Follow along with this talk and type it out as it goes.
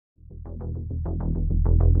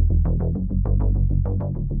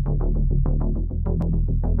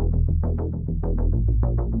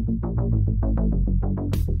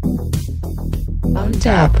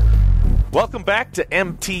tap. Welcome back to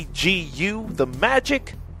MTGYou, the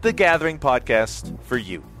Magic the Gathering podcast for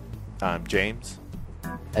you. I'm James.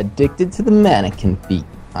 Addicted to the mannequin feet.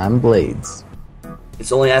 I'm Blades.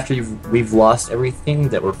 It's only after we've lost everything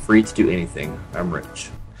that we're free to do anything. I'm Rich.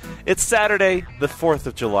 It's Saturday, the 4th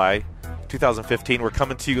of July, 2015. We're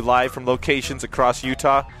coming to you live from locations across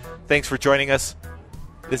Utah. Thanks for joining us.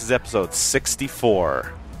 This is episode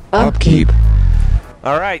 64. Upkeep.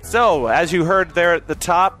 All right, so as you heard there at the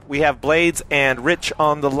top, we have Blades and Rich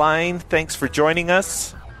on the line. Thanks for joining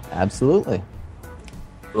us. Absolutely.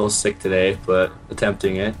 A little sick today, but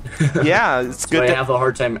attempting it. Yeah, it's good. I have a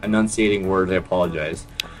hard time enunciating words. I apologize.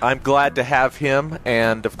 I'm glad to have him,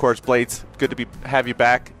 and of course, Blades, good to have you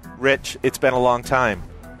back. Rich, it's been a long time.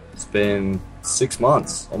 It's been 6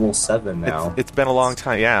 months, almost 7 now. It's been a long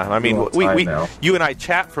time, yeah. I mean, now. you and I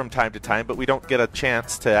chat from time to time, but we don't get a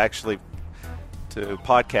chance to actually to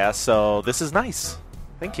podcast, so this is nice.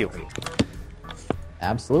 Thank you.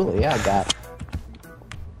 Absolutely, yeah. I got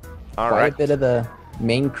All quite right. a bit of the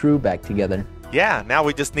main crew back together. Yeah, now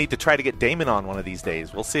we just need to try to get Damon on one of these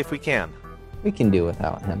days. We'll see if we can. We can do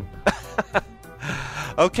without him.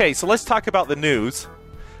 Okay, so let's talk about the news.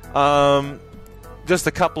 Just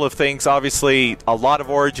a couple of things. Obviously, a lot of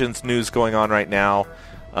Origins news going on right now.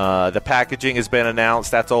 The packaging has been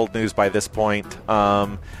announced. That's old news by this point.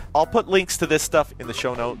 I'll put links to this stuff in the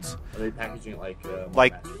show notes. Are they packaging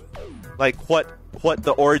Like what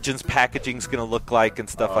the Origins packaging is going to look like and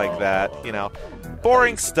stuff like that. You know,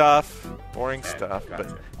 boring stuff. Gotcha.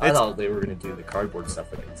 But I thought they were going to do the cardboard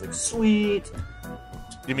stuff. It's like, sweet.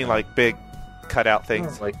 You mean like big cutout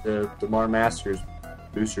things? No, like the Mar Masters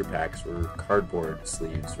booster packs were cardboard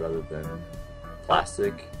sleeves rather than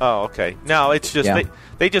plastic. Oh, okay. No, it's just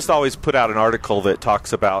they just always put out an article that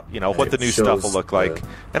talks about, you know, what the new stuff will look like.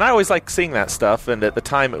 And I always like seeing that stuff, and at the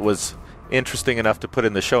time it was interesting enough to put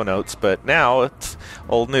in the show notes, but now it's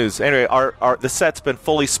old news. Anyway, the set's been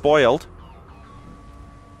fully spoiled.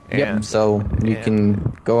 Yep, so you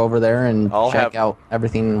can go over there and check out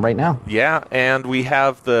everything right now. Yeah, and we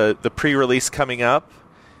have the pre-release coming up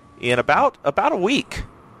in about a week.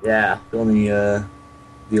 Yeah, only the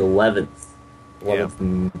 11th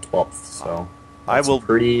and 12th, so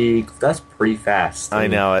that's pretty fast. I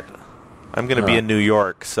know it. I'm going to be in New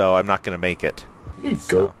York, so I'm not going to make it. You could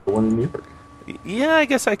go to one in New York. Yeah, I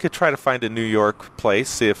guess I could try to find a New York place,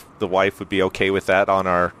 see if the wife would be okay with that on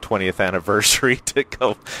our 20th anniversary to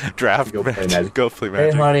go draft Magic. Go play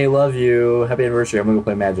Magic. Hey, honey, love you. Happy anniversary. I'm going to go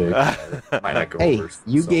play Magic. Might not go hey, first,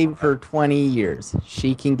 you gave her 20 years.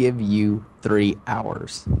 She can give you 3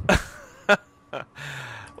 hours.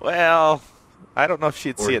 Well, I don't know if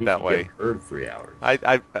she'd see it that way. Give her 3 hours.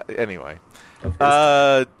 Anyway.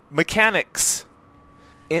 Mechanics.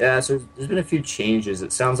 Yeah, so there's been a few changes.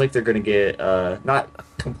 It sounds like they're going to get, not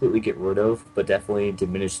completely get rid of, but definitely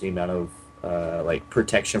diminish the amount of, like,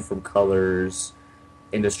 protection from colors,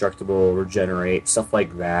 indestructible, regenerate, stuff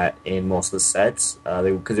like that in most of the sets.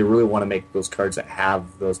 Because they really want to make those cards that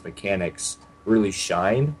have those mechanics really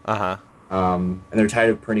shine. Uh-huh. And they're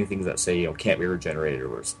tired of printing things that say, you know, can't be regenerated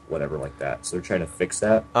or whatever like that. So they're trying to fix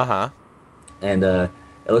that. Uh-huh. And it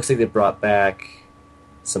looks like they brought back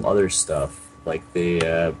some other stuff. Like they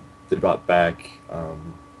brought back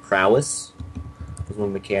Prowess as one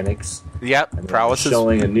of the mechanics. Yep, and Prowess is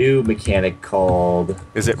showing a new mechanic called...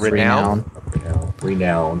 Is it Renown?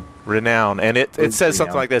 Renown. And it says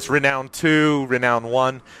something like this: Renown 2, Renown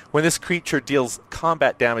 1. When this creature deals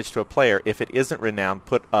combat damage to a player, if it isn't renowned,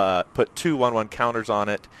 put 2 1/1 counters on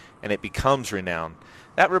it, and it becomes renowned.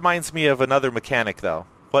 That reminds me of another mechanic, though.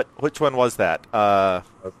 Which one was that?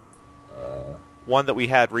 One that we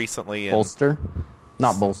had recently. Bolster?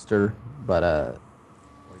 Not Bolster, but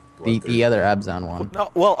the other Abzan one. No,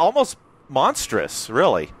 well, almost monstrous,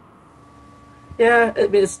 really. Yeah, I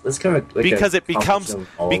mean, it's kind of like because it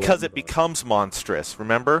becomes monstrous.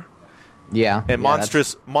 Remember? Yeah. And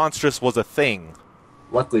monstrous was a thing.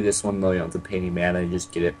 Luckily, this one though, you don't have to pay any mana; you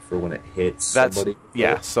just get it for when it hits somebody.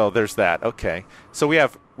 Yeah. So there's that. Okay. So we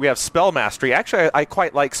have Spell Mastery. Actually, I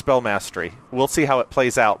quite like Spell Mastery. We'll see how it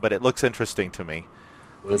plays out, but it looks interesting to me.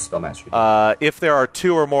 What is Spell Mastery? If there are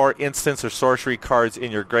 2 or more instants or sorcery cards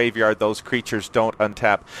in your graveyard, those creatures don't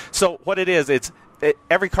untap. So what it is,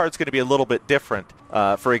 every card's going to be a little bit different.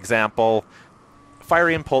 For example,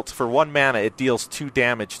 Fiery Impulse, for 1 mana, it deals 2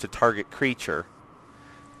 damage to target creature.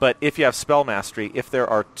 But if you have Spell Mastery, if there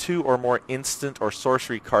are 2 or more instant or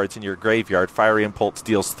sorcery cards in your graveyard, Fiery Impulse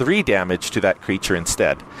deals 3 damage to that creature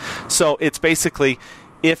instead. So it's basically,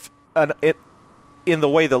 in the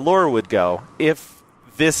way the lore would go, if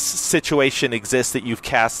this situation exists that you've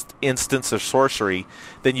cast instance or sorcery,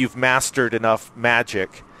 then you've mastered enough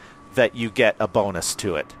magic that you get a bonus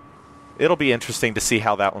to it. It'll be interesting to see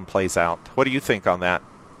how that one plays out. What do you think on that?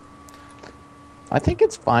 I think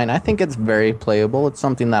it's fine. I think it's very playable. It's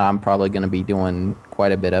something that I'm probably going to be doing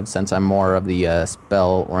quite a bit of, since I'm more of the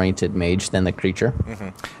spell-oriented mage than the creature. Mm-hmm.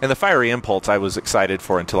 And the Fiery Impulse I was excited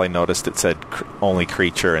for until I noticed it said only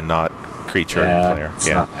creature and not creature and player. It's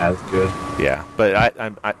not as good. Yeah, but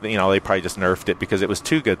I they probably just nerfed it because it was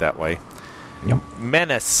too good that way. Yep.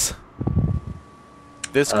 Menace.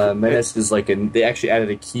 Menace is like they actually added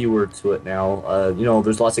a keyword to it now.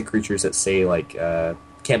 There's lots of creatures that say like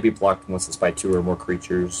can't be blocked unless it's by 2 or more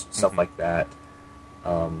creatures, stuff like that.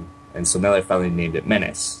 And so now they finally named it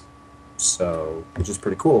Menace, so which is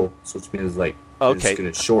pretty cool. So which means like it's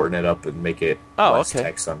going to shorten it up and make it less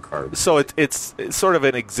text on cards. So it's sort of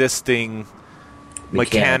an existing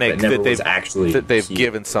mechanic that they've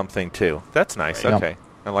given something to. That's nice. Right. Okay,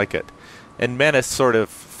 I like it. And Menace sort of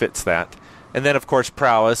fits that. And then of course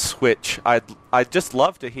Prowess, which I'd just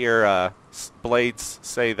love to hear Blades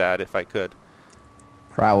say that if I could.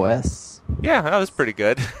 Prowess. Yeah, that was pretty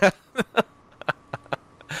good.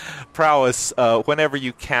 Prowess, whenever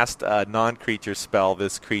you cast a non-creature spell,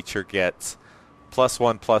 this creature gets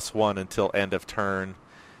 +1/+1 until end of turn.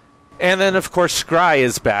 And then, of course, Scry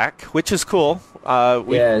is back, which is cool.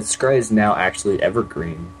 Scry is now actually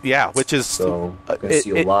evergreen. Yeah, which is... So, we're going to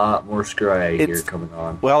see a lot more Scry here coming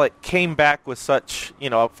on. Well, it came back with such...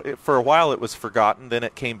 for a while it was forgotten, then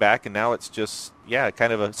it came back, and now it's just,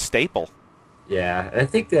 kind of a staple. Yeah, and I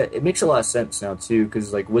think that it makes a lot of sense now, too,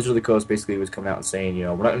 because like Wizard of the Coast basically was coming out and saying,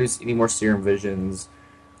 we're not going to do any more Serum Visions.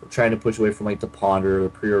 We're trying to push away from like the Ponder, the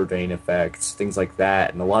Preordain effects, things like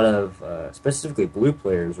that. And a lot of, specifically blue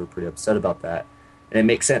players, were pretty upset about that. And it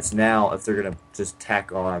makes sense now if they're going to just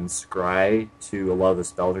tack on Scry to a lot of the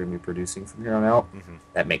spells they're going to be producing from here on out. Mm-hmm.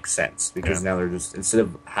 That makes sense, because now they're just, instead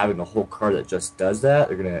of having a whole card that just does that,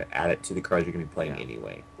 they're going to add it to the cards you're going to be playing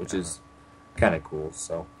anyway, which is kind of cool,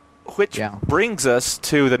 so... Which brings us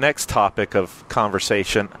to the next topic of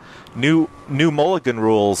conversation: new Mulligan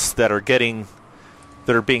rules that are being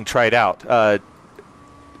tried out.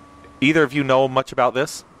 Either of you know much about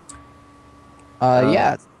this?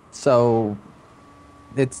 Yeah. So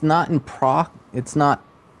it's not in process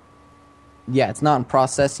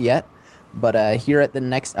yet. But here at the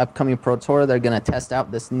next upcoming Pro Tour, they're going to test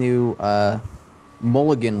out this new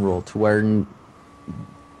Mulligan rule, to where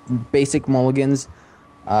basic mulligans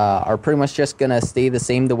are pretty much just going to stay the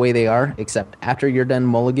same the way they are, except after you're done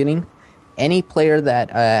mulliganing, any player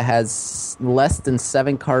that has less than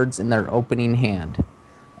 7 cards in their opening hand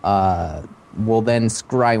will then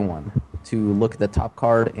scry one to look at the top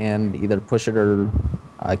card and either push it or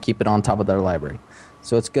keep it on top of their library.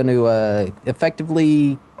 So it's going to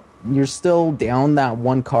effectively, you're still down that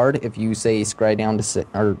 1 card if you say scry down to 6,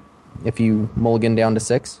 or if you mulligan down to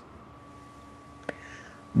 6.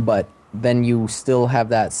 But then you still have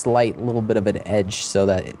that slight little bit of an edge, so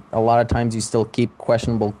that a lot of times you still keep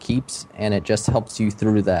questionable keeps, and it just helps you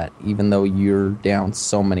through that, even though you're down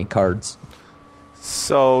so many cards.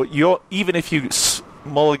 So even if you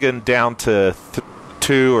mulligan down to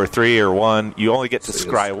 2 or 3 or 1, you only get to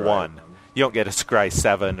scry 1. You don't get a scry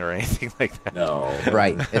 7 or anything like that. No.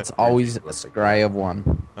 Right. It's always a scry of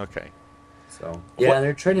 1. Okay. So and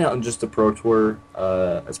they're trying it out in just the Pro Tour.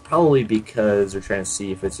 It's probably because they're trying to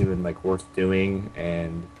see if it's even like worth doing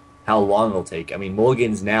and how long it'll take. I mean,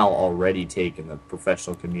 mulligans now already take in the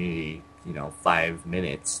professional community, 5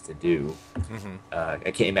 minutes to do. Mm-hmm.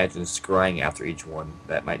 I can't imagine scrying after each one.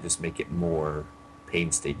 That might just make it more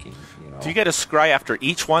painstaking. Do you get a scry after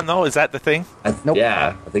each one though? Is that the thing? Nope.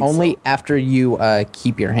 Yeah, I think only so. After you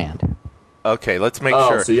keep your hand. Okay, let's make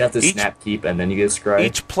sure. So you have to snap keep and then you get a scry?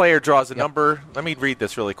 Each player draws a number. Let me read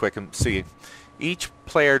this really quick and see. Each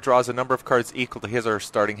player draws a number of cards equal to his or her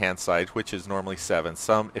starting hand size, which is normally 7.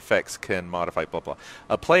 Some effects can modify blah, blah.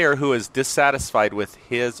 A player who is dissatisfied with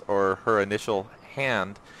his or her initial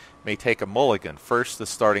hand may take a mulligan. First, the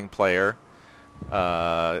starting player.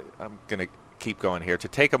 I'm going to keep going here. To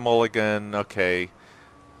take a mulligan, okay.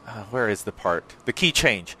 Where is the part? The key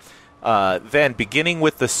change. Then, beginning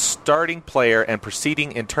with the starting player and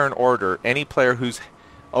proceeding in turn order, any player whose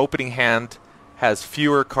opening hand has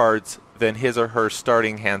fewer cards than his or her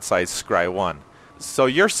starting hand size, scry 1. So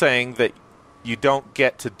you're saying that you don't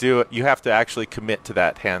get to do it, you have to actually commit to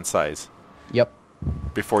that hand size. Yep.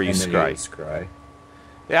 Before you and scry.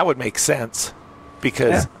 That would make sense,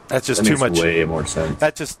 because that's just too much. Way more sense.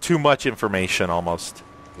 That's just too much information almost.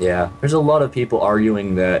 Yeah, there's a lot of people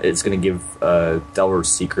arguing that it's going to give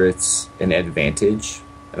Delver's Secrets an advantage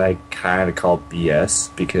and I kind of call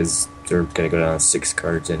BS because they're going to go down to 6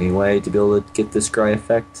 cards anyway to be able to get this Scry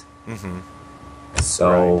effect. Mm-hmm.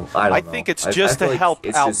 So, Right. I don't know. think it's just to feel help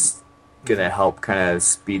it's out. just going to help kind of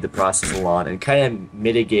speed the process along and kind of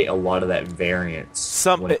mitigate a lot of that variance.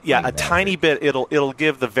 when A playing tiny Magic. bit. It'll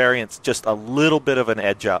give the variance just a little bit of an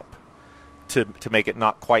edge up to make it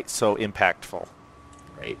not quite so impactful.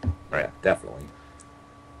 Right. Right. Yeah, definitely.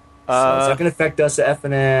 So it's not going to affect us at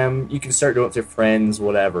FNM. You can start doing it with your friends,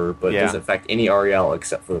 whatever, but it doesn't affect any REL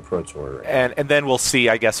except for the Pro Tour. Right? And then we'll see,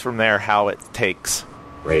 I guess, from there how it takes.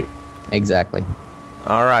 Right. Exactly.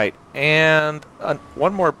 All right. And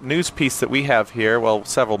one more news piece that we have here. Well,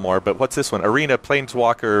 several more, but what's this one? Arena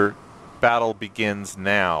Planeswalker battle begins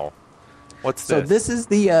now. What's this? So this is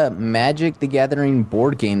the Magic the Gathering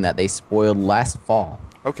board game that they spoiled last fall.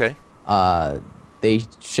 Okay. They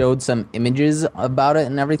showed some images about it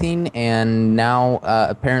and everything, and now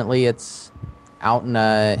apparently it's out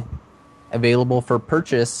and available for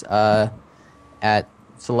purchase at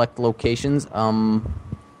select locations. Oh,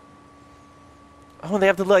 they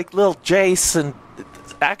have the little Jace and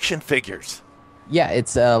action figures. Yeah,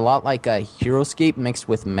 it's a lot like a Heroescape mixed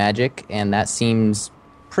with Magic, and that seems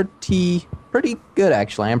pretty good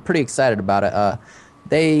actually. I'm pretty excited about it.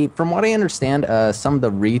 From what I understand, some of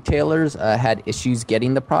the retailers had issues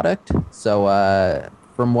getting the product. So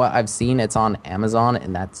from what I've seen, it's on Amazon,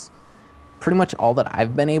 and that's pretty much all that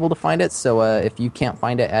I've been able to find it. So if you can't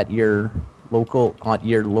find it at your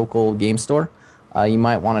local game store, you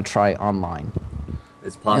might want to try online.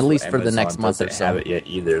 It's possible at least for the Amazon next month or doesn't so. have it yet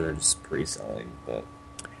either. They're just pre-selling, but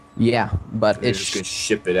Yeah, but they're it's just going to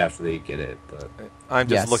ship it after they get it. But I'm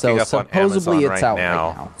just yeah, looking so up on supposedly Amazon it's right out now.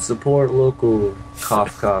 right now. support local.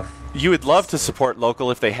 Cough, cough. You would love to support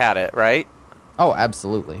local if they had it, right? Oh,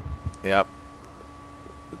 absolutely. Yep.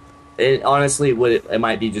 It honestly, it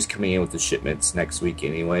might be just coming in with the shipments next week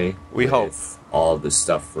anyway. We hope. With all of this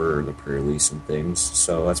stuff for the pre-release and things.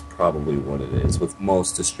 So that's probably what it is with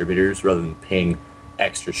most distributors, rather than paying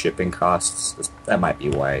extra shipping costs. That might be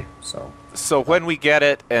why. So when we get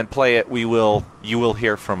it and play it, you will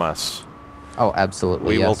hear from us. Oh, absolutely.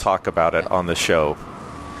 We will yes. talk about it on the show.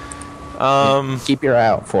 Keep your eye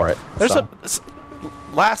out for it.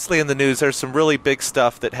 Lastly, in the news, there's some really big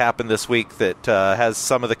stuff that happened this week that has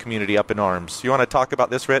some of the community up in arms. You want to talk about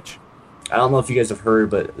this, Rich? I don't know if you guys have heard,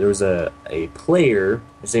 but there was a player,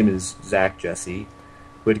 his name is Zach Jesse,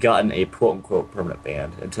 who had gotten a quote-unquote permanent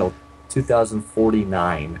ban until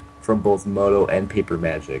 2049 from both Moto and Paper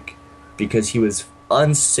Magic because he was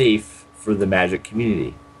unsafe for the Magic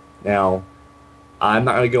community. Now, I'm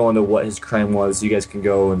not going to go into what his crime was. You guys can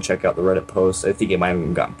go and check out the Reddit post. I think it might have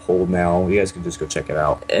even gotten pulled now. You guys can just go check it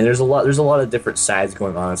out. And there's a lot of different sides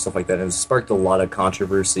going on and stuff like that. And it's sparked a lot of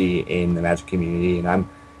controversy in the Magic community. And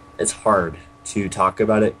it's hard to talk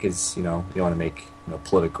about it because, you don't want to make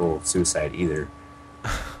political suicide either.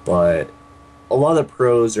 But a lot of the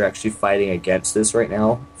pros are actually fighting against this right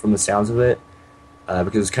now from the sounds of it.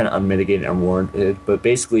 Because it's kind of unmitigated and unwarranted. But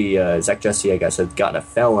basically, Zach Jesse, I guess, had gotten a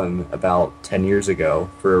felon about 10 years ago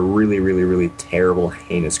for a really, really, really terrible,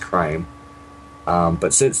 heinous crime.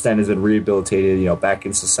 But since then has been rehabilitated, back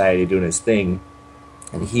in society doing his thing.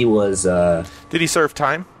 And he was... Did he serve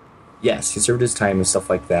time? Yes, he served his time and stuff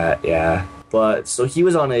like that, yeah. But, so he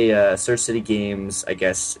was on a Star City Games, I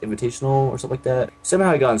guess, Invitational or something like that.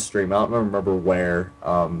 Somehow he got on stream. I don't remember where.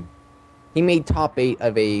 He made top 8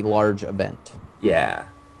 of a large event. Yeah,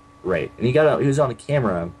 right. And he was on a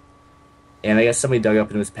camera, and I guess somebody dug up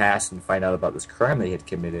into his past and find out about this crime that he had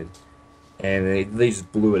committed, and they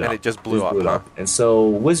just blew it up. And it just blew up. And so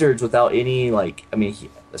Wizards, without any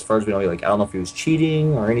as far as we know, I don't know if he was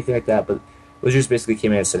cheating or anything like that, but Wizards basically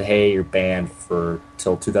came in and said, "Hey, you're banned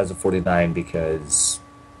till 2049 because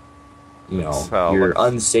you're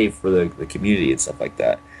unsafe for the community and stuff like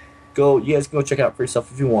that." You guys can go check it out for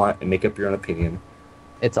yourself if you want and make up your own opinion.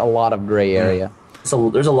 It's a lot of gray area.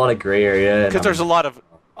 So there's a lot of gray area. Because there's a lot of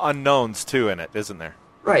unknowns, too, in it, isn't there?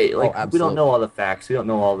 Right. We don't know all the facts. We don't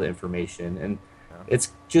know all the information. And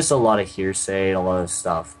it's just a lot of hearsay and a lot of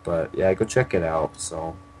stuff. But, yeah, go check it out.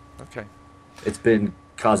 So okay. It's been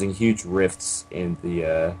causing huge rifts in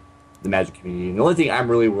the Magic community. And the only thing I'm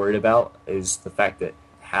really worried about is the fact that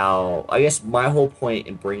I guess my whole point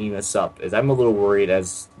in bringing this up is I'm a little worried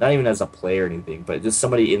not even as a player or anything, but just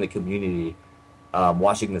somebody in the community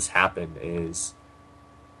watching this happen is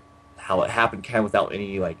how it happened kind of without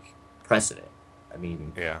any precedent. I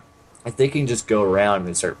mean, yeah, if they can just go around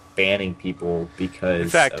and start banning people because in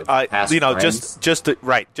fact, of past crimes,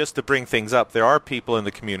 just to bring things up, there are people in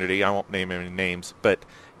the community, I won't name any names, but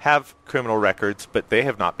have criminal records, but they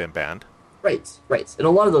have not been banned. Right. And a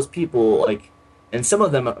lot of those people And some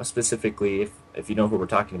of them specifically, if you know who we're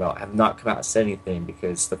talking about, have not come out and said anything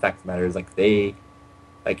because the fact of the matter is and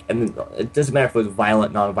it doesn't matter if it was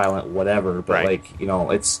violent, non-violent, whatever, but Right.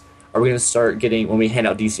 it's, are we going to start getting, when we hand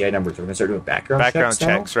out DCI numbers, we're going to start doing background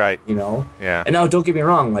checks now? right? Yeah. And now, don't get me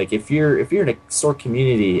wrong, like if you're in a store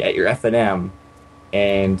community at your FNM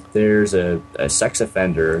and there's a sex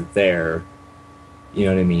offender there, you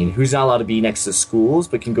know what I mean, who's not allowed to be next to schools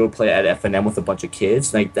but can go play at FNM with a bunch of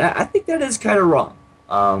kids, like that, I think that is kind of wrong.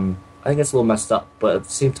 I think that's a little messed up, but at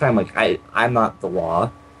the same time, like I'm not the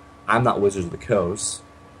law, I'm not Wizards of the Coast.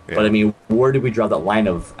 Yeah. But I mean, where do we draw that line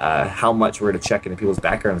of how much we're going to check into people's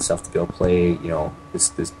background and stuff to be able to play,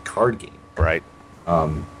 this card game? Right.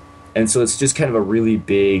 And so it's just kind of a really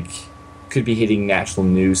big, could be hitting national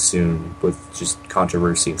news soon with just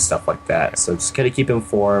controversy and stuff like that. So just kind of keep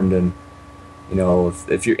informed, and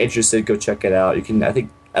if you're interested, go check it out. You can. I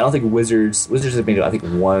don't think Wizards have made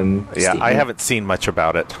one. Yeah, statement. I haven't seen much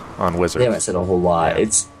about it on Wizards. They haven't said a whole lot. Yeah.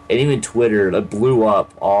 And even Twitter, it blew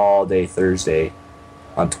up all day Thursday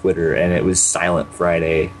on Twitter, and it was silent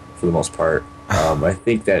Friday for the most part. I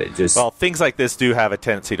think that it just... Well, things like this do have a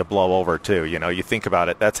tendency to blow over, too. You think about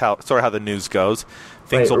it. That's sort of how the news goes.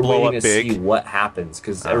 Things will blow up big. See what happens,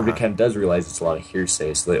 because everybody kind of does realize it's a lot of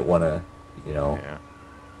hearsay, so they want to,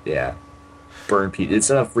 burn people. It's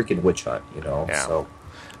a freaking witch hunt, Yeah. So,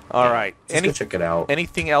 all right. Just go check it out.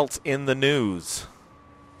 Anything else in the news?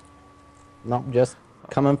 No, just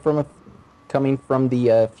coming from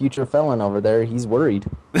the future felon over there. He's worried.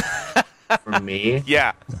 From me?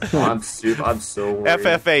 Yeah. I'm so worried.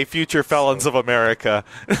 FFA, Future Felons of America.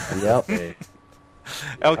 Yep.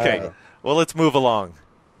 Okay. Well, let's move along.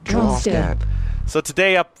 Draw step. So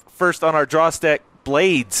today up first on our draw stack,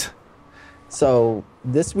 Blades. So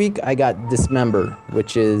this week I got Dismember,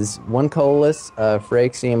 which is one colorless,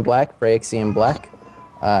 Phyrexian Black.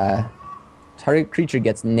 Target creature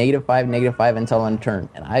gets -5/-5 until end turn.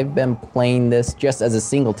 And I've been playing this just as a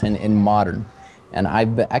singleton in Modern. And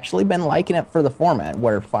I've actually been liking it for the format,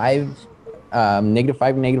 where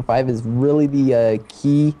 -5/-5 is really the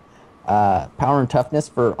key power and toughness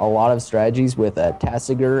for a lot of strategies with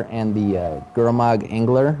Tasigur and the Gurmag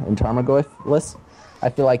Angler and Tarmogoyfless. I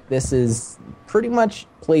feel like this is pretty much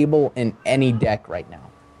playable in any deck right now.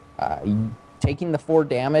 Taking the 4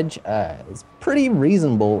 damage is pretty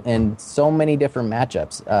reasonable in so many different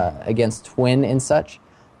matchups against Twin and such.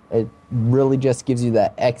 It really just gives you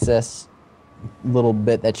that excess little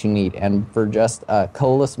bit that you need. And for just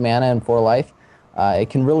colorless mana and 4 life, it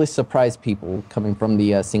can really surprise people coming from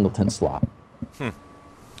the singleton slot.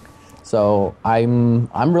 So I'm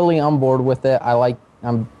really on board with it.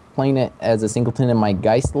 I'm playing it as a singleton in my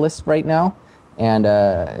Geist list right now,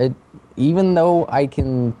 and even though I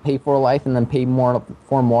can pay 4 life and then pay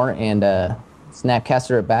 4 more and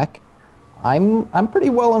Snapcaster it back, I'm pretty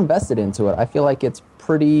well invested into it. I feel like it's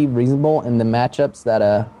pretty reasonable in the matchups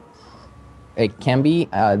that it can be.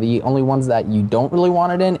 The only ones that you don't really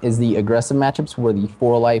want it in is the aggressive matchups where the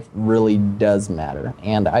 4 life really does matter.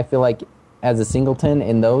 And I feel like as a singleton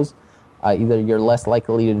in those, either you're less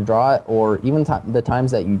likely to draw it, or even the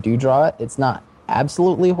times that you do draw it, it's not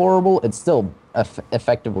absolutely horrible. It's still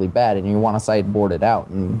effectively bad, and you want to sideboard it out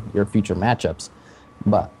in your future matchups.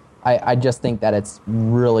 But I just think that it's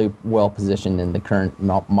really well positioned in the current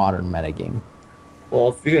Modern metagame. Well,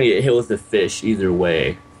 if you're going to get hit with the fish either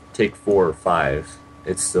way, take 4 or 5,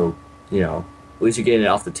 it's still, at least you're getting it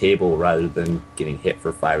off the table rather than getting hit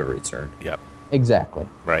for 5 every turn. Yep. Exactly.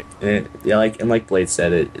 Right. And like Blade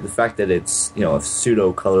said, the fact that it's a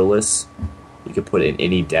pseudo colorless, you can put it in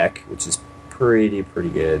any deck, which is pretty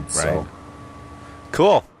good. Right. So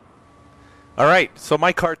Cool. All right. So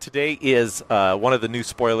my card today is one of the new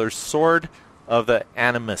spoilers, Sword of the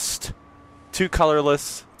Animist. 2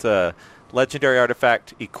 colorless. It's a legendary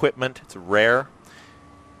artifact equipment. It's rare.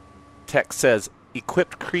 Text says,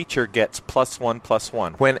 equipped creature gets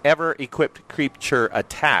 +1/+1. Whenever equipped creature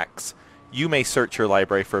attacks, you may search your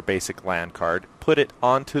library for a basic land card, put it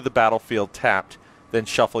onto the battlefield tapped, then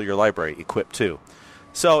shuffle your library, equip 2.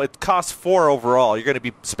 So it costs 4 overall. You're going to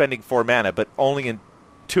be spending 4 mana, but only in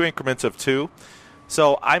 2 increments of 2.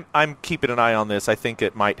 So I'm keeping an eye on this. I think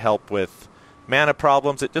it might help with mana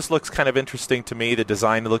problems. It just looks kind of interesting to me. The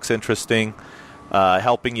design looks interesting,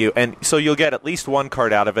 helping you. And so you'll get at least 1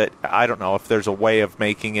 card out of it. I don't know if there's a way of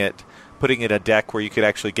making it, putting it in a deck where you could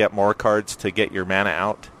actually get more cards to get your mana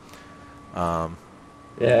out. yeah,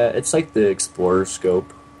 it's like the Explorer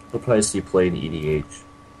scope. We'll probably see you play in EDH.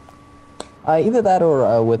 Either that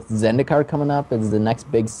or with Zendikar coming up is the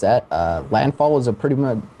next big set. Landfall was a pretty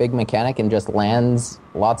big mechanic and just lands,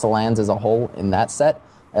 lots of lands as a whole in that set.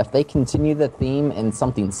 If they continue the theme and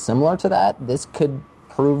something similar to that, this could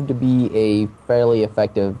prove to be a fairly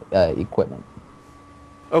effective equipment.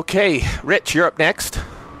 Okay, Rich, you're up next.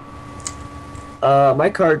 My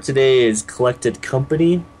card today is Collected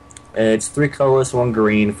Company. It's 3 colorless, 1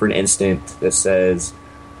 green for an instant that says,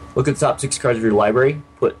 look at the top 6 cards of your library,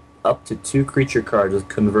 put up to 2 creature cards with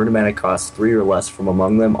converted mana cost 3 or less from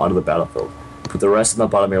among them onto the battlefield. Put the rest on the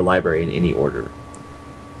bottom of your library in any order.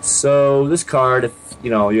 So this card, if you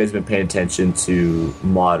guys have been paying attention to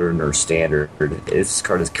Modern or Standard, this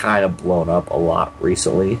card has kind of blown up a lot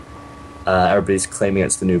recently. Everybody's claiming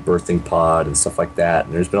it's the new Birthing Pod and stuff like that,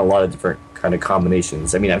 and there's been a lot of different kind of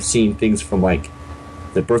combinations. I mean, I've seen things from like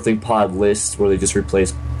the Birthing Pod list where they just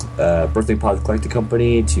replaced Birthing Pod Collected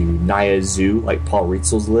Company to Naya Zoo, like Paul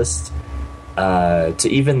Rietzel's list, to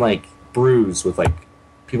even like brews with like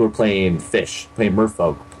people are playing Fish, playing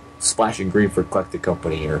Merfolk, splashing green for Collected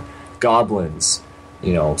Company, or Goblins,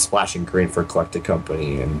 splashing green for Collected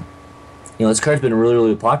Company, and this card's been really,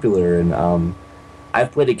 really popular, and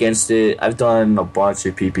I've played against it. I've done a bunch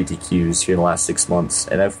of PPTQs here in the last 6 months,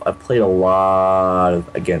 and I've played a lot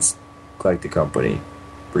against Collected Company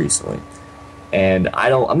recently, and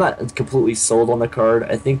I'm not completely sold on the card.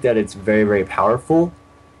 I think that it's very, very powerful.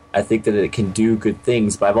 I think that it can do good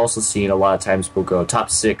things, but I've also seen a lot of times people go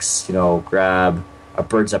top 6, grab a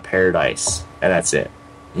Birds of Paradise, and that's it,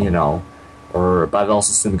 but I've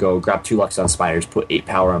also seen them go grab 2 Luxon Spiders, put 8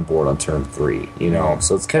 power on board on turn 3,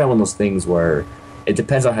 so it's kind of one of those things where it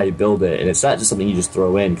depends on how you build it, and it's not just something you just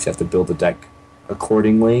throw in because you have to build the deck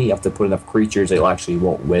accordingly. You have to put enough creatures that actually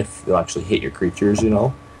won't whiff, they'll actually hit your creatures,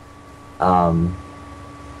 So I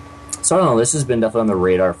don't know, this has been definitely on the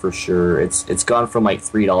radar for sure. It's gone from like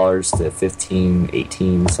 $3 to $15,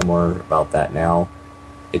 $18, somewhere about that now.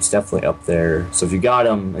 It's definitely up there. So if you got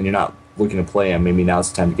them and you're not looking to play them, maybe now's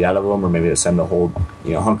the time to get out of them, or maybe it's time to hold,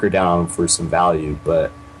 hunker down for some value.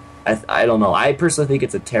 But I don't know. I personally think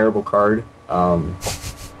it's a terrible card.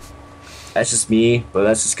 That's just me, but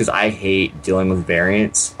that's just because I hate dealing with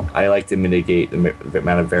variance. I like to mitigate the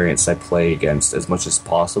amount of variance I play against as much as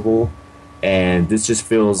possible. And this just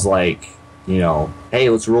feels like, hey,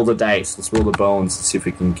 let's roll the dice, let's roll the bones and see if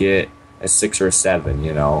we can get a 6 or a 7,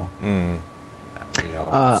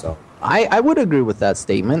 So. I would agree with that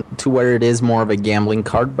statement to where it is more of a gambling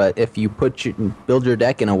card, but if you build your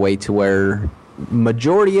deck in a way to where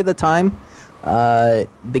majority of the time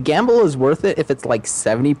the gamble is worth it if it's like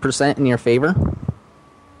 70% in your favor.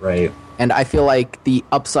 Right. And I feel like the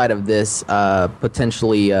upside of this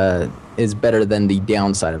potentially is better than the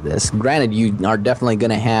downside of this. Granted, you are definitely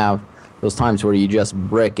going to have those times where you just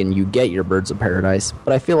brick and you get your Birds of Paradise.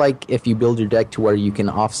 But I feel like if you build your deck to where you can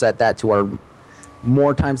offset that to where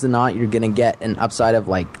more times than not you're going to get an upside of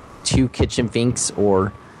like 2 Kitchen Finks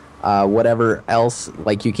or whatever else.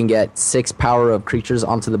 Like you can get 6 power of creatures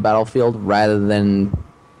onto the battlefield rather than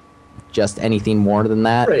just anything more than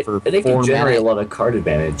that. Right. For and it can 4 generate mana. a lot of card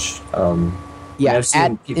advantage. Yeah,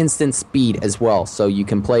 add instant speed as well, so you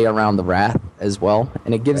can play around the Wrath as well.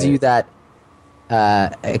 And it gives you that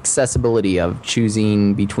accessibility of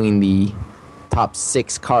choosing between the top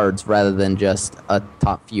 6 cards rather than just a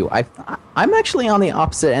top few. I'm actually on the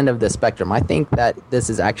opposite end of the spectrum. I think that this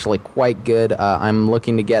is actually quite good. I'm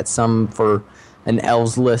looking to get some for an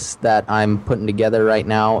Elves list that I'm putting together right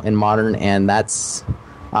now in Modern, and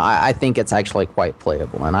I think it's actually quite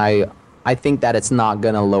playable. And I think that it's not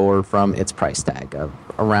going to lower from its price tag of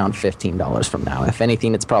around $15 from now. If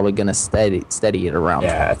anything, it's probably going to steady it around.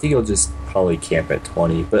 Yeah, I think it'll just probably camp at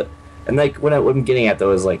 20. And like what I'm getting at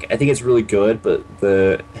though is like I think it's really good, but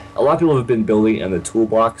a lot of people have been building in the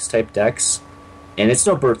toolbox type decks, and it's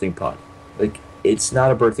no Birthing Pod. Like it's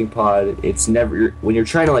not a Birthing Pod. It's never when you're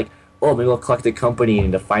trying to like, oh, maybe I'll collect a company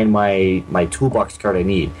and to find my toolbox card I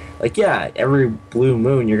need. Like, yeah, every blue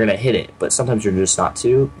moon you're gonna hit it, but sometimes you're just not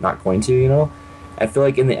going to. I feel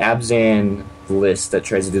like in the Abzan list that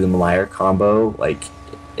tries to do the Malire combo, like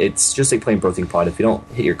it's just like playing Birthing Pod. If you don't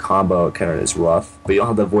hit your combo, it kind of is rough. But you don't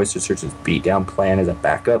have the Voice of Search's beatdown plan as a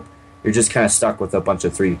backup. You're just kind of stuck with a bunch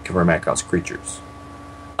of 3 cover mana cost creatures.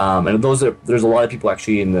 And there's a lot of people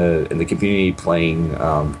actually in the community playing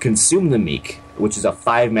Consume the Meek, which is a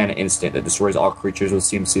 5 mana instant that destroys all creatures with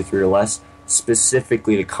CMC 3 or less,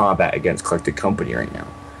 specifically to combat against Collected Company right now.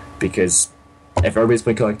 Because if everybody's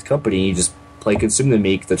playing Collected Company, you just play Consume the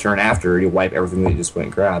Meek the turn after, you wipe everything that you just went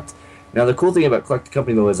and grabbed. Now the cool thing about Collected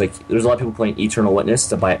Company though is like there's a lot of people playing Eternal Witness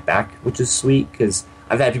to buy it back, which is sweet because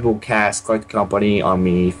I've had people cast Collected Company on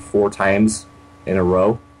me 4 times in a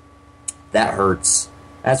row. That hurts.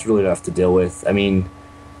 That's really tough to deal with. I mean,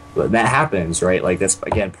 that happens, right? Like that's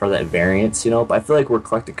again part of that variance, But I feel like where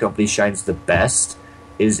Collected Company shines the best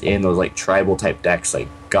is in those like tribal type decks like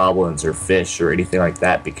goblins or fish or anything like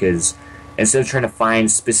that, because instead of trying to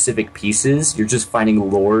find specific pieces, you're just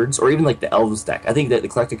finding lords, or even like the elves deck. I think that the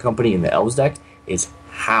Collected Company in the elves deck is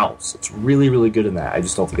house. It's really, really good in that. I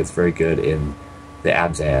just don't think it's very good in the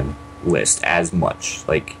Abzan list as much.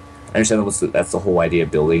 Like, I understand that's the whole idea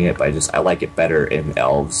of building it, but I like it better in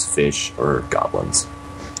elves, fish, or goblins.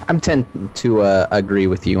 I'm tend to agree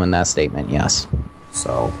with you in that statement, yes.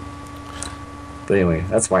 So, but anyway,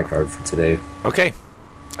 that's my card for today. Okay.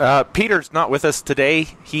 Peter's not with us today.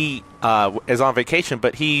 He is on vacation,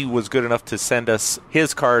 but he was good enough to send us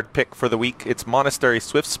his card pick for the week. It's Monastery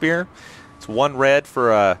Swiftspear. It's 1 red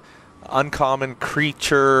for a uncommon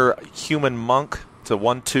creature, human monk. It's a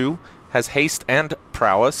 1/2. Has haste and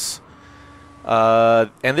prowess.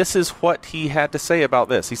 And this is what he had to say about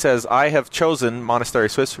this. He says, I have chosen Monastery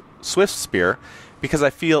Swiftspear because I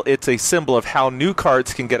feel it's a symbol of how new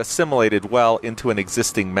cards can get assimilated well into an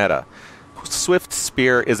existing meta.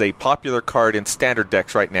 Swiftspear is a popular card in standard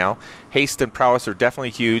decks right now. Haste and prowess are definitely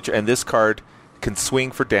huge, and this card can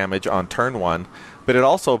swing for damage on turn 1, but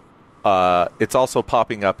it's also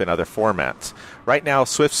popping up in other formats. Right now,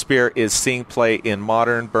 Swiftspear is seeing play in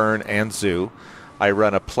Modern, Burn, and Zoo. I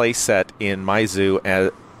run a play set in my Zoo,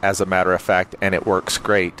 as a matter of fact, and it works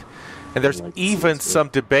great. And there's even some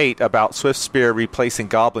debate about Swiftspear replacing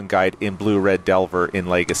Goblin Guide in Blue-Red Delver in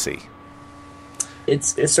Legacy.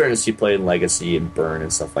 It's starting to see play in Legacy and Burn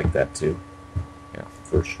and stuff like that too. Yeah,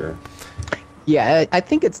 for sure. Yeah, I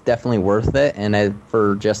think it's definitely worth it, and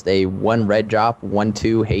for just a 1 red drop,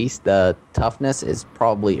 1/2 haste, the toughness is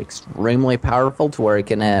probably extremely powerful to where it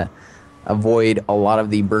can avoid a lot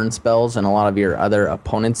of the burn spells and a lot of your other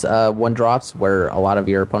opponents' 1-drops, where a lot of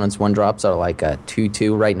your opponents' 1-drops are like a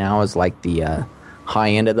 2/2 right now is like the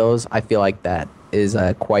high end of those. I feel like that is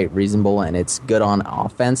quite reasonable, and it's good on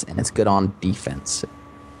offense, and it's good on defense.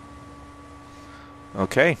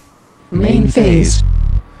 Okay. Main phase.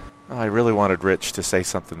 Oh, I really wanted Rich to say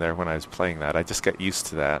something there when I was playing that. I just got used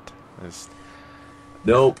to that.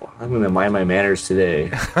 Nope. I'm going to mind my manners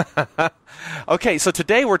today. Okay, so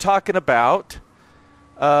today we're talking about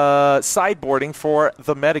sideboarding for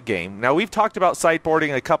the metagame. Now, we've talked about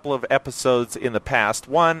sideboarding a couple of episodes in the past.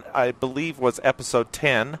 One, I believe, was episode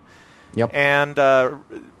 10. Yep. And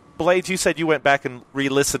Blades, you said you went back and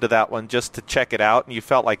re-listened to that one just to check it out, and you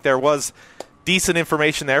felt like there was decent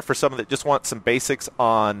information there for someone that just wants some basics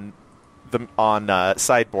on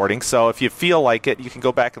sideboarding. So if you feel like it, you can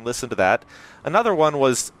go back and listen to that. Another one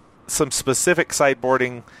was some specific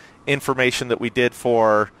sideboarding information that we did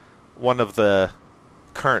for one of the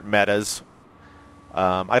current metas.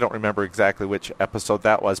 I don't remember exactly which episode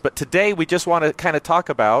that was, but today we just want to kind of talk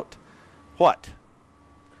about what?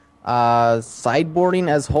 Sideboarding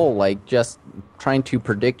as whole, like just trying to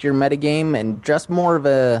predict your metagame, and just more of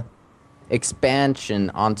a expansion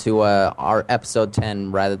onto our episode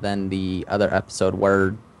 10 rather than the other episode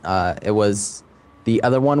where the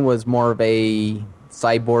other one was more of a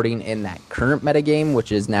sideboarding in that current metagame,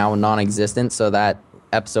 which is now non-existent, so that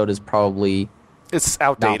episode is probably it's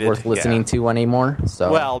outdated, not worth listening to anymore. So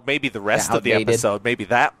well, maybe the rest of the outdated. episode,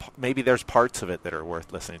 maybe there's parts of it that are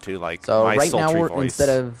worth listening to, like so my right sultry now voice. instead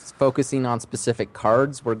of focusing on specific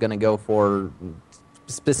cards, we're going to go for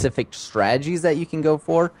specific strategies that you can go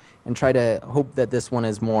for, and try to hope that this one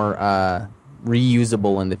is more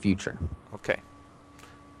reusable in the future. Okay.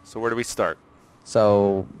 So where do we start?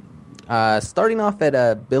 So starting off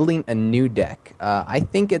at building a new deck, I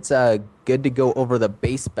think it's good to go over the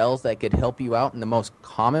base spells that could help you out in the most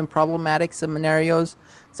common problematic scenarios,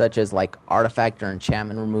 such as like artifact or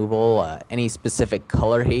enchantment removal, any specific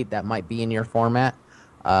color hate that might be in your format.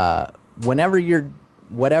 Whatever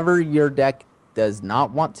your deck does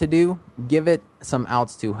not want to do, give it some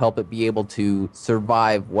outs to help it be able to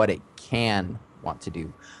survive what it can want to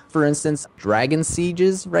do. For instance, Dragon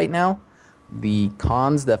Sieges right now, the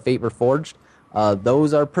cons, the Fate Reforged,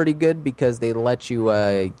 those are pretty good because they let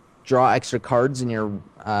you draw extra cards in your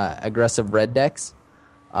aggressive red decks,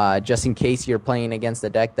 just in case you're playing against a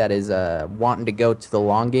deck that is wanting to go to the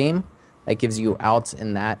long game. That gives you outs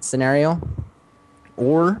in that scenario.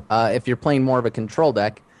 Or if you're playing more of a control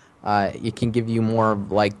deck, it can give you more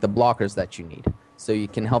of like the blockers that you need. So you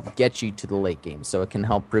can help get you to the late game. So it can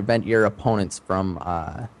help prevent your opponents from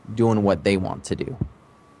doing what they want to do.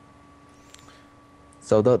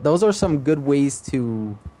 So those are some good ways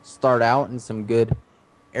to start out and some good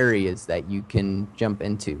areas that you can jump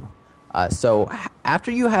into. So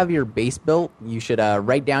after you have your base built, you should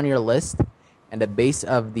write down your list and a base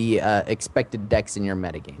of the expected decks in your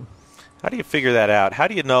metagame. How do you figure that out? How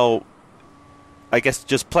do you know? I guess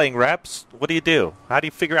just playing reps? What do you do? How do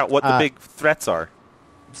you figure out what the big threats are?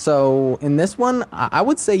 So in this one, I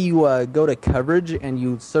would say you go to coverage and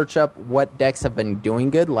you search up what decks have been doing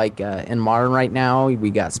good. Like in Modern right now, we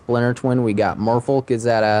got Splinter Twin, we got Merfolk is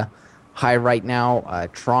at a high right now.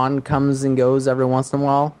 Tron comes and goes every once in a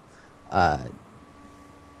while.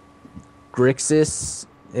 Grixis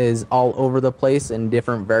is all over the place in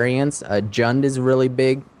different variants. Jund is really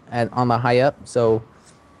big on the high up. So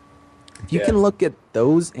if you can look at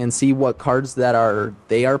those and see what cards that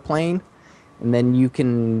they are playing, and then you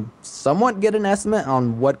can somewhat get an estimate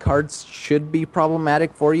on what cards should be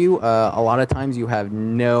problematic for you. A lot of times you have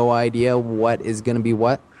no idea what is going to be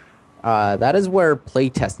what. That is where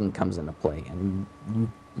playtesting comes into play, and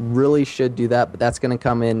you really should do that, but that's going to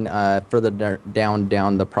come in further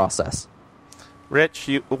down the process. Rich,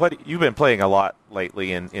 you've been playing a lot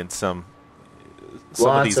lately in some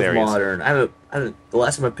of these areas. Modern. The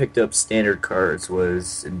last time I picked up standard cards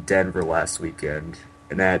was in Denver last weekend,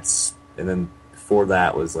 and then before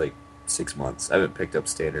that was like 6 months. I haven't picked up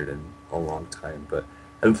standard in a long time, but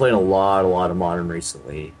I've been playing a lot of modern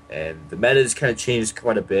recently, and the meta has kind of changed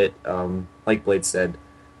quite a bit. Like Blade said,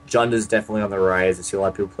 Jund is definitely on the rise. I see a lot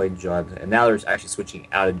of people playing Jund, and now they're actually switching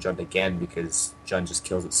out of Jund again because Jund just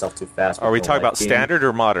kills itself too fast. Are we talking about standard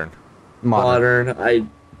or modern? Modern,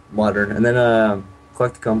 and then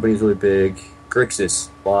Collect the Company is really big. Grixis,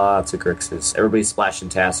 lots of Grixis. Everybody's splashing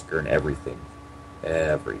Tasker and everything.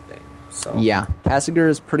 So yeah, Tasker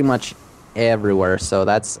is pretty much everywhere, so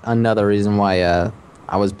that's another reason why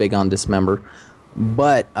I was big on Dismember.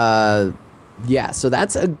 But yeah, so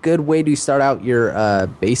that's a good way to start out your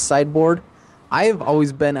base sideboard. I've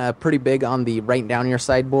always been pretty big on the writing down your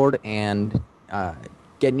sideboard and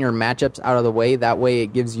getting your matchups out of the way. That way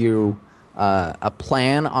it gives you a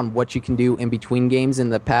plan on what you can do in between games in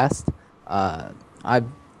the past. I've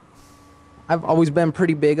always been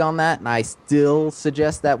pretty big on that, and I still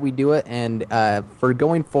suggest that we do it. And for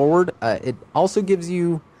going forward, it also gives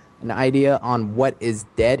you an idea on what is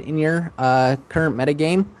dead in your current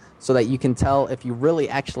metagame, so that you can tell if you really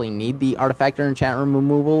actually need the artifact or enchantment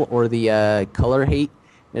removal or the color hate.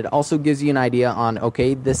 It also gives you an idea on,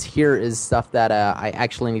 okay, this here is stuff that I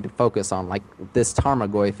actually need to focus on. Like this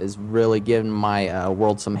Tarmogoyf is really giving my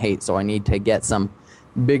world some hate, so I need to get some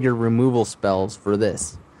bigger removal spells for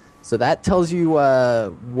this. So that tells you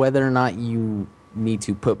whether or not you need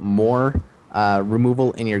to put more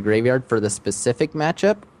removal in your graveyard for the specific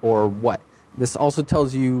matchup or what. This also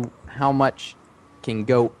tells you how much can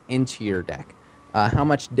go into your deck, how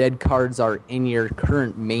much dead cards are in your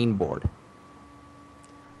current main board.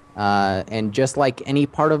 And just like any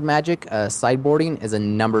part of Magic, sideboarding is a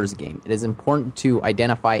numbers game. It is important to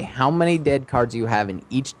identify how many dead cards you have in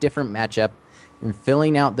each different matchup and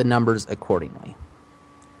filling out the numbers accordingly.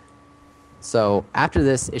 So after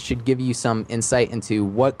this, it should give you some insight into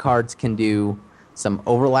what cards can do some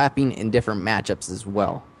overlapping in different matchups as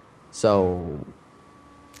well. So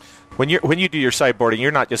when you do your sideboarding,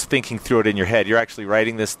 you're not just thinking through it in your head. You're actually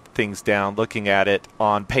writing these things down, looking at it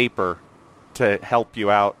on paper to help you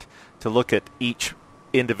out, to look at each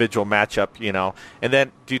individual matchup, And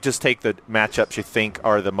then do you just take the matchups you think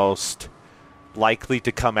are the most likely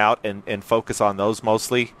to come out and focus on those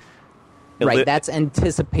mostly? Right, that's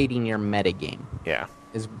anticipating your metagame. Yeah.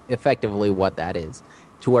 Is effectively what that is.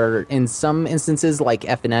 To where in some instances, like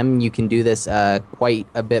F&M, you can do this quite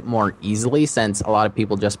a bit more easily, since a lot of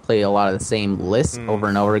people just play a lot of the same lists over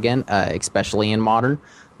and over again, especially in Modern.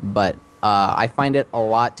 But I find it a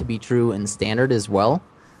lot to be true in Standard as well.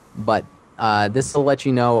 But this will let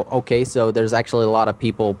you know, okay, so there's actually a lot of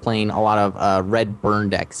people playing a lot of red burn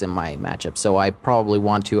decks in my matchup, so I probably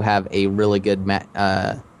want to have a really good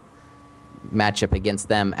matchup against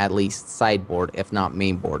them, at least sideboard, if not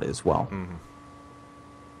main board as well. Mm-hmm.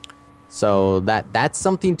 So that's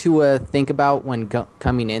something to think about when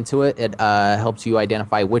coming into it. It helps you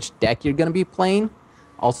identify which deck you're going to be playing.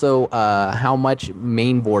 Also, how much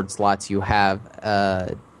main board slots you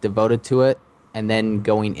have devoted to it, and then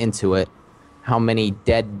going into it, how many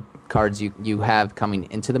dead cards you have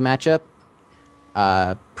coming into the matchup,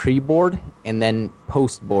 pre-board, and then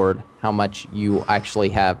post-board, how much you actually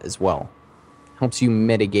have as well. Helps you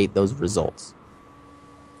mitigate those results.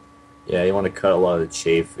 Yeah, you want to cut a lot of the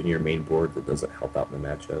chafe in your main board that doesn't help out in the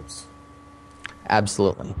matchups.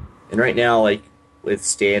 Absolutely. And right now, like with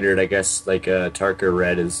Standard, I guess like Tarka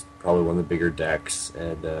Red is probably one of the bigger decks,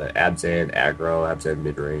 and Abzan aggro, Abzan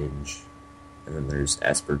midrange, and then there's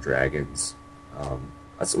Esper Dragons.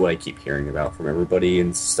 That's what I keep hearing about from everybody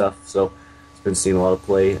and stuff. So it's been seeing a lot of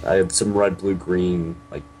play. I have some red, blue, green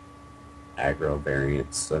like aggro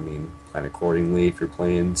variants. I mean, plan accordingly if you're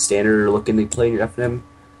playing Standard or looking to play your FNM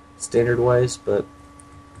Standard wise, but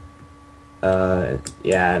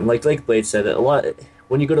Yeah, and like Blade said, a lot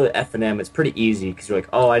when you go to F&M, it's pretty easy because you're like,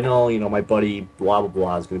 oh, I know, my buddy blah blah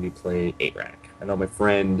blah is going to be playing 8-rack. I know my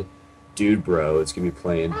friend Dude Bro is going to be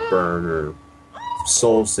playing Burn or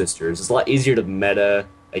Soul Sisters. It's a lot easier to meta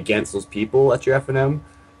against those people at your F&M.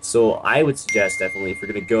 So I would suggest definitely if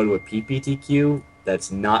you're going to go to a PPTQ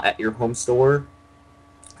that's not at your home store,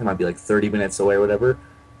 it might be like 30 minutes away or whatever,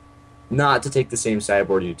 not to take the same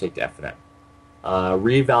sideboard you take to F&M.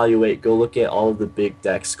 Reevaluate, go look at all of the big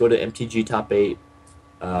decks, go to MTG Top 8,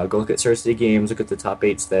 go look at Cersei Games, look at the top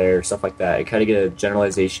 8s there, stuff like that, and kind of get a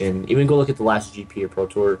generalization. Even go look at the last GP or Pro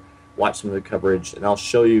Tour, watch some of the coverage, and I'll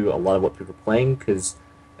show you a lot of what people are playing, because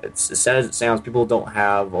it's as sad as it sounds, people don't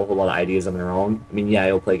have a whole lot of ideas on their own. I mean, yeah,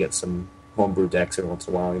 you'll play against some homebrew decks every once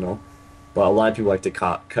in a while, but a lot of people like to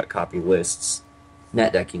cut copy lists,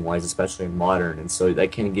 net decking wise, especially in Modern, and so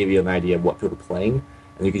that can give you an idea of what people are playing,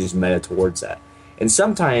 and you can just meta towards that. And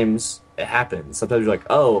sometimes it happens. Sometimes you're like,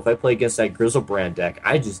 oh, if I play against that Grizzlebrand deck,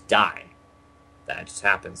 I just die. That just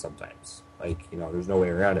happens sometimes. Like, there's no way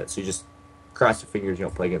around it. So you just cross your fingers you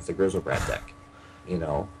don't play against the Grizzlebrand deck.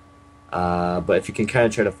 But if you can kind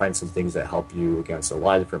of try to find some things that help you against a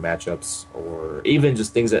lot of different matchups, or even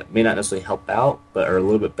just things that may not necessarily help out, but are a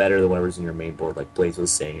little bit better than whatever's in your main board, like Blaze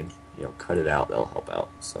was saying, cut it out, that'll help out.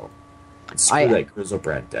 So screw that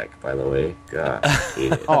Grizzlebrand deck, by the way. God,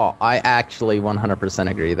 hate it. Oh, I actually 100%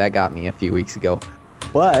 agree. That got me a few weeks ago.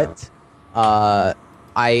 But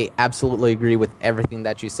I absolutely agree with everything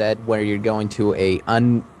that you said, where you're going to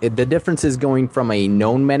the difference is going from a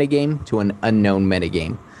known metagame to an unknown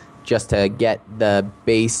metagame, just to get the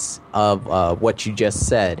base of what you just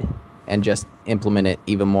said and just implement it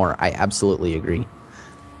even more. I absolutely agree.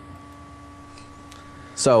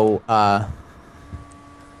 So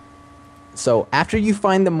after you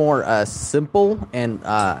find the more simple and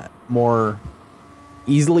more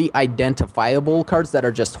easily identifiable cards that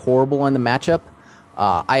are just horrible in the matchup,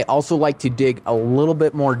 I also like to dig a little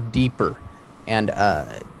bit more deeper. And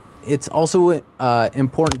it's also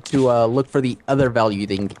important to look for the other value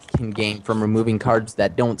they can gain from removing cards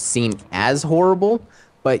that don't seem as horrible,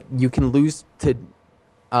 but you can lose to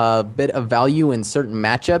a bit of value in certain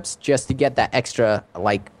matchups just to get that extra,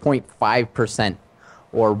 like 0.5%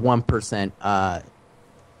 or 1%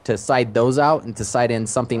 to side those out and to side in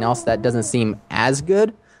something else that doesn't seem as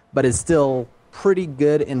good, but is still pretty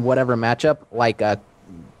good in whatever matchup. Like,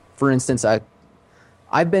 for instance,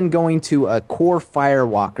 I've been going to a core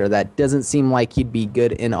Firewalker that doesn't seem like he'd be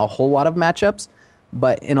good in a whole lot of matchups,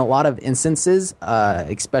 but in a lot of instances,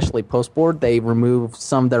 especially post-board, they remove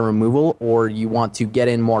some of their removal, or you want to get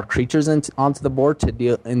in more creatures onto the board to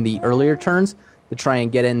deal in the earlier turns to try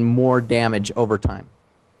and get in more damage over time.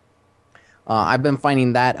 I've been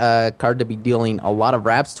finding that card to be dealing a lot of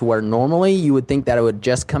wraps to where normally you would think that it would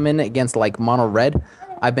just come in against like mono red.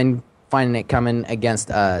 I've been finding it coming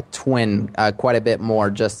against Twin quite a bit more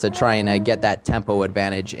just to try and get that tempo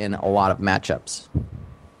advantage in a lot of matchups.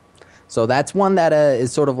 So that's one that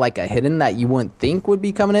is sort of like a hidden that you wouldn't think would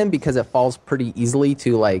be coming in because it falls pretty easily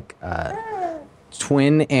to like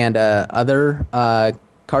Twin and other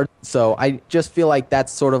cards. So I just feel like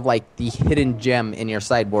that's sort of like the hidden gem in your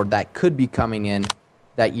sideboard that could be coming in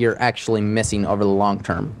that you're actually missing over the long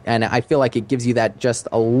term. And I feel like it gives you that just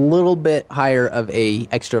a little bit higher of a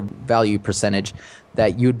extra value percentage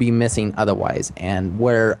that you'd be missing otherwise. And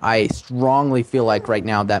where I strongly feel like right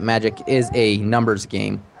now that Magic is a numbers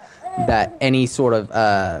game, that any sort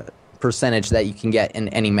of percentage that you can get in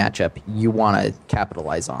any matchup, you want to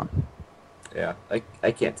capitalize on. Yeah,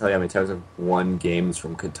 I can't tell you how many times I've won games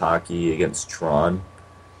from Kentucky against Tron.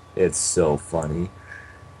 It's so funny.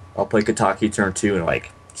 I'll play Kentucky turn 2 and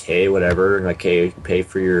like, okay, whatever, and like, okay, pay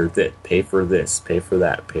for your pay for this, pay for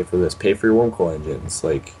that, pay for this, pay for your Wormcoil engines,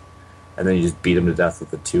 like, and then you just beat them to death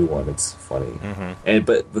with the 2-1. It's funny. Mm-hmm.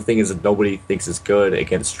 But the thing is that nobody thinks it's good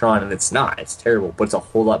against Tron, and it's not. It's terrible, but it's a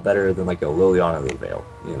whole lot better than like a Liliana the Veil,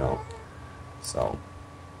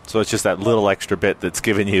 So it's just that little extra bit that's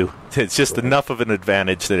given you. It's just enough of an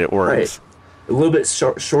advantage that it works. Right. A little bit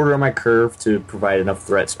shorter on my curve to provide enough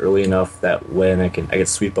threats early enough that when I can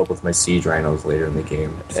sweep up with my Siege Rhinos later in the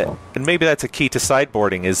game. So. And maybe that's a key to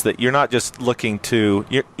sideboarding, is that you're not just looking to...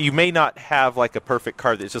 You may not have like a perfect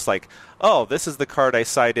card that's just like, oh, this is the card I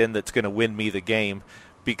side in that's going to win me the game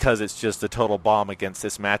because it's just a total bomb against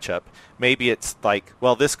this matchup. Maybe it's like,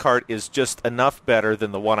 well, this card is just enough better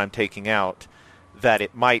than the one I'm taking out that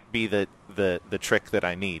it might be the trick that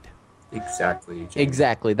I need. Exactly. James.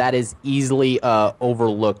 Exactly. That is easily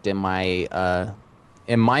overlooked in my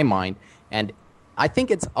mind, and I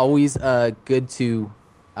think it's always good to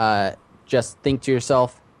just think to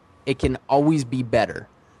yourself, it can always be better.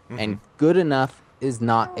 and good enough is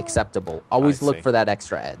not acceptable. Always I look see. for that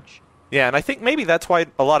extra edge. Yeah, and I think maybe that's why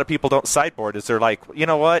a lot of people don't sideboard, is they're like, you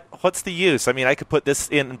know what? What's the use? I mean, I could put this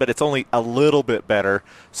in, but it's only a little bit better,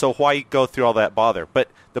 so why go through all that bother? But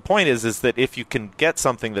the point is that if you can get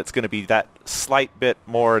something that's going to be that slight bit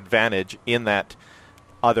more advantage in that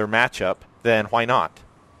other matchup, then why not?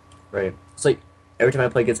 Right. It's like every time I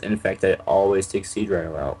play against Infect, I always take Siege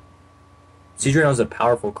Rhino out. Siege Rhino is a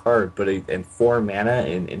powerful card, but in 4 mana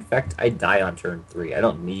in Infect, I die on turn 3. I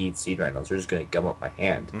don't need Siege Rhinos. They're just going to gum up my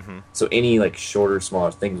hand. So any like shorter,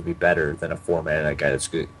 smaller things would be better than a 4 mana guy that's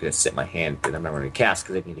going to sit in my hand and I'm not going to cast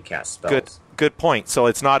because I need to cast spells. Good point. So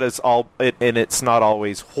it's not and it's not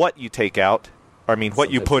always what you take out. I mean,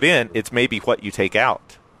 what you put in. It's maybe what you take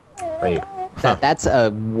out. Right. That's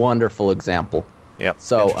a wonderful example. Yeah.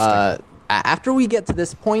 So after we get to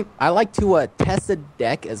this point, I like to test a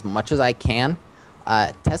deck as much as I can.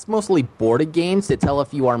 Test mostly boarded games to tell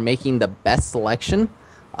if you are making the best selection.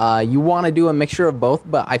 You want to do a mixture of both,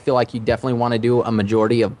 but I feel like you definitely want to do a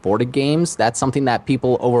majority of boarded games. That's something that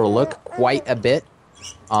people overlook quite a bit.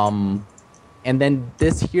 And then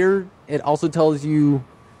this here, it also tells you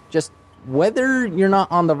just whether you're not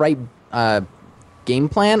on the right game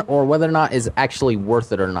plan or whether or not is actually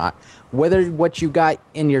worth it or not. Whether what you got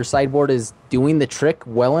in your sideboard is doing the trick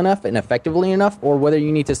well enough and effectively enough, or whether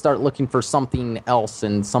you need to start looking for something else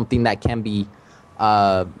and something that can be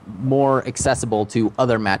more accessible to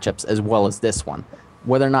other matchups as well as this one.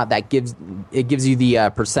 Whether or not that gives you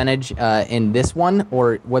the percentage in this one,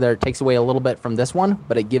 or whether it takes away a little bit from this one,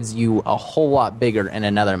 but it gives you a whole lot bigger in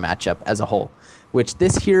another matchup as a whole. Which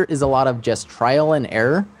this here is a lot of just trial and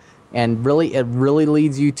error, and really it really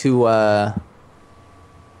leads you to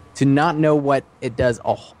not know what it does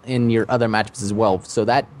in your other matchups as well. So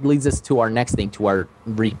that leads us to our next thing, to our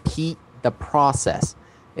repeat the process.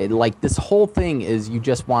 Like this whole thing is you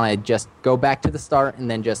just want to just go back to the start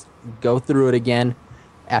and then just go through it again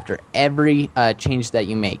after every change that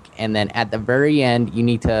you make. And then at the very end, you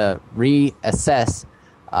need to reassess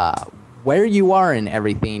where you are in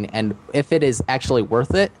everything and if it is actually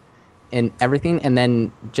worth it in everything, and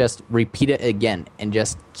then just repeat it again and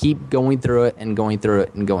just keep going through it and going through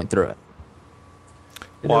it and going through it.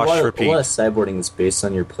 Repeat. A lot of sideboarding is based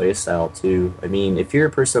on your playstyle too. I mean, if you're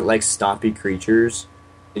a person that likes stompy creatures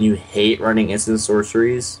and you hate running instant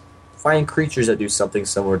sorceries, find creatures that do something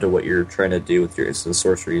similar to what you're trying to do with your instant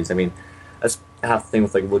sorceries. I mean, that's half the thing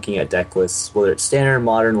with like looking at deck lists, whether it's standard,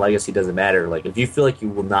 modern, legacy, doesn't matter. Like if you feel like you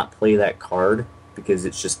will not play that card because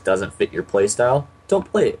it just doesn't fit your playstyle, don't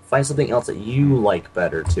play it. Find something else that you like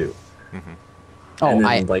better too. And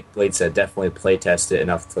then, like Blade said, definitely play test it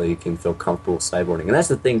enough until you can feel comfortable sideboarding. And that's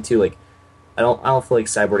the thing too. Like, I don't feel like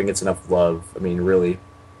sideboarding gets enough love. I mean, really,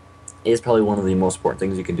 it's probably one of the most important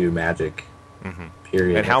things you can do in Magic.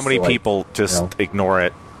 Period. And how many people just ignore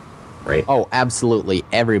it? Right. Oh, absolutely,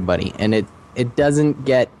 everybody. And it doesn't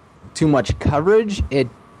get too much coverage.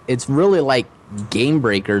 It's really like game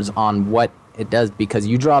breakers on what it does, because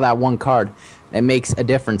you draw that one card. It makes a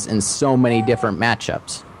difference in so many different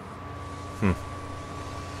matchups.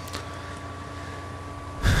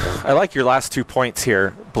 I like your last 2 points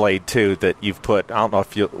here, Blade, too, that you've put. I don't know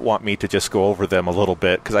if you want me to just go over them a little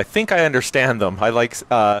bit, because I think I understand them. I like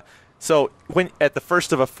so when at the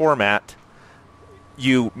first of a format,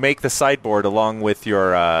 you make the sideboard along with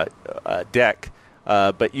your deck,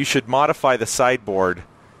 but you should modify the sideboard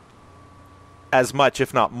as much,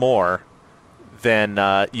 if not more, than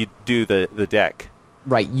you do the deck.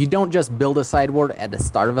 Right. You don't just build a sideboard at the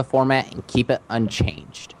start of a format and keep it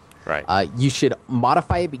unchanged. Right. You should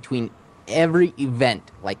modify it between every event,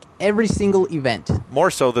 like every single event.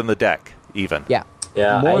 More so than the deck, even. Yeah.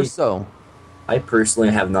 Yeah. More so. I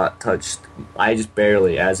personally have not touched. I just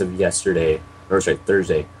barely, as of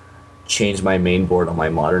Thursday, changed my main board on my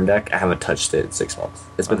modern deck. I haven't touched it in 6 months.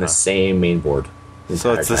 It's been the same main board.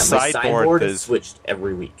 So it's the sideboard is switched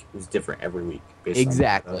every week. It was different every week.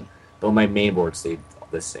 Exactly. But my main board stayed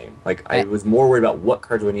the same. Like, I was more worried about what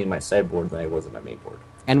cards do I need in my sideboard than I was in my main board.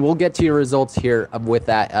 And we'll get to your results here with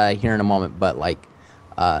that here in a moment. But like,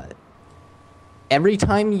 every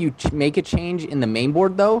time you make a change in the main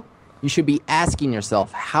board, though, you should be asking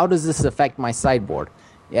yourself, how does this affect my sideboard?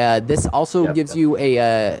 This also gives you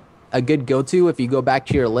a good go-to if you go back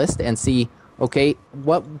to your list and see, okay,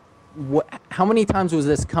 how many times was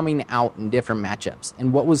this coming out in different matchups,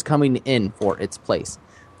 and what was coming in for its place?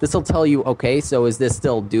 This will tell you, okay, so is this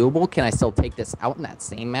still doable? Can I still take this out in that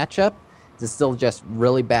same matchup? Is it still just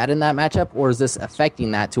really bad in that matchup, or is this affecting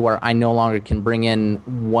that to where I no longer can bring in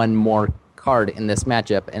one more card in this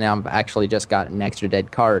matchup, and I've actually just got an extra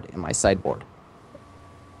dead card in my sideboard?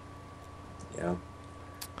 Yeah.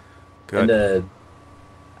 Good. And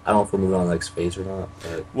I don't know if we're moving on to the next phase or not.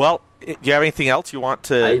 But Well, do you have anything else you want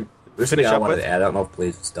to there's finish something I up wanted with? to add. I don't know if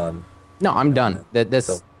Blaze is done. No, I'm done.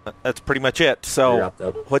 So That's pretty much it. we So, wrapped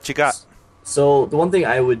up. what you got? So the one thing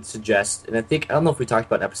I would suggest, and I don't know if we talked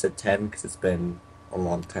about in episode 10 because it's been a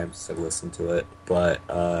long time since I've listened to it, but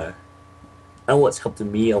I know what's helped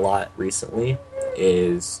me a lot recently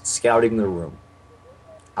is scouting the room.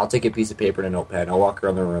 I'll take a piece of paper and a notepad, and I'll walk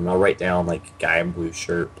around the room, and I'll write down, like, guy in blue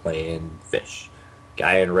shirt playing Fish,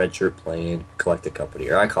 guy in red shirt playing Collected Company,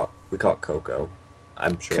 or we call it Coco.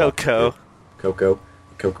 I'm sure.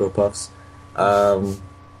 Cocoa Puffs.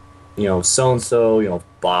 So-and-so,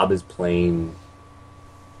 Bob is playing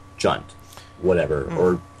Junt, whatever.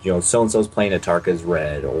 Or, so-and-so's playing Atarka's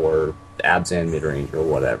red, or Abzan midrange, or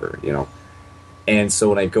whatever, And so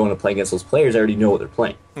when I go in to play against those players, I already know what they're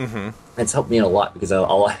playing. Mm-hmm. It's helped me a lot, because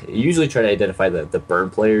I'll usually try to identify the burn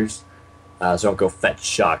players, so I don't go fetch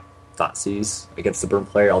shock Thoughtseize against the burn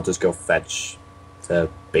player. I'll just go fetch the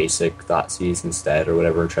basic Thoughtseize instead, or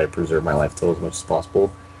whatever, and try to preserve my life total as much as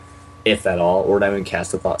possible, if at all, or not even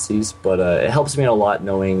cast a Thoughtseize. But it helps me out a lot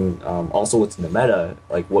knowing also what's in the meta,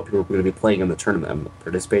 like what people are going to be playing in the tournament I'm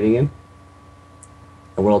participating in.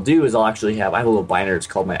 And what I'll do is I have a little binder. It's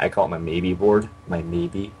called I call it my maybe board.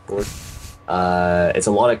 It's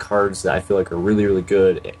a lot of cards that I feel like are really, really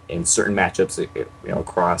good in certain matchups,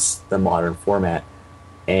 across the modern format.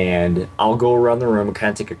 And I'll go around the room and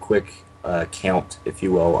kind of take a quick count, if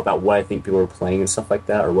you will, about what I think people are playing and stuff like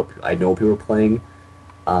that, or what I know people are playing.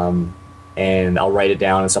 And I'll write it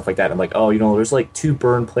down and stuff like that. And I'm like, there's like 2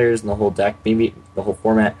 burn players in the whole deck, maybe the whole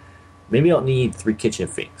format. Maybe I don't need 3 Kitchen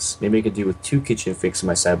Finks. Maybe I could do with 2 Kitchen Finks in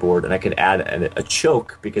my sideboard, and I could add a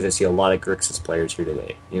choke, because I see a lot of Grixis players here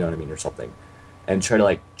today, you know what I mean, or something. And try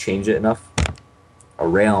to change it enough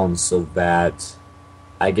around so that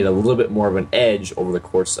I get a little bit more of an edge over the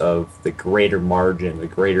course of the greater margin, the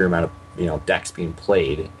greater amount of decks being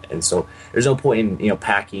played. And so there's no point in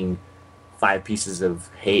packing 5 pieces of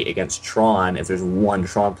hate against Tron if there's 1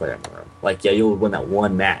 Tron player in the room. You'll win that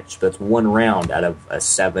 1 match, but that's 1 round out of a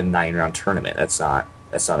 7-9 round tournament. That's not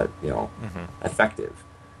effective.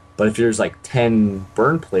 But if there's 10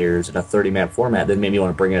 burn players in a 30-man format, then maybe you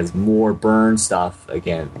want to bring in as more burn stuff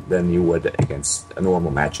again than you would against a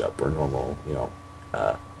normal matchup or a normal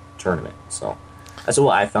tournament. So that's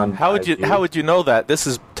what I found. How would you know that? This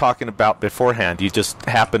is talking about beforehand. You just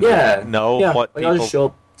happen to know what people... I'll just show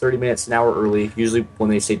up 30 minutes, an hour early. Usually when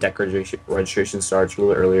they say deck registration starts a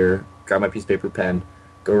little bit earlier, grab my piece of paper, pen,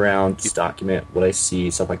 go around, just document what I see,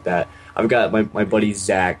 stuff like that. I've got my buddy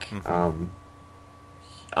Zach. He's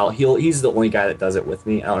the only guy that does it with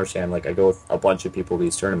me. I don't understand. I go with a bunch of people to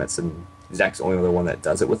these tournaments, and Zach's the only other one that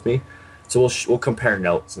does it with me. So we'll compare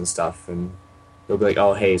notes and stuff, and they'll be like,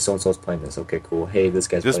 "Oh, hey, so and so's playing this. Okay, cool. Hey, this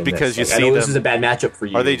guy's just playing because this. you I see know them, this is a bad matchup for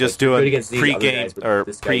you. Are they just doing pre-game or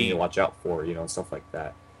this guy you need to watch out for, and stuff like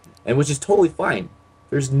that, and which is totally fine.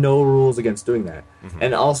 There's no rules against doing that.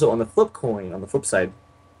 And also on the flip side,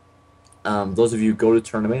 those of you who go to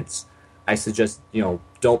tournaments, I suggest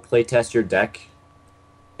don't play test your deck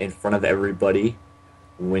in front of everybody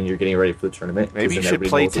when you're getting ready for the tournament. Maybe you should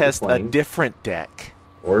play test a different deck.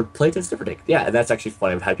 Or play test a different deck. Yeah, and that's actually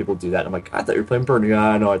funny. I've had people do that. I'm like, I thought you were playing Burn. Yeah,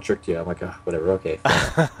 I know, I tricked you. I'm like, whatever, okay.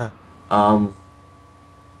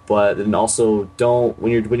 But then also don't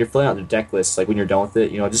when you're filling out the deck list, when you're done with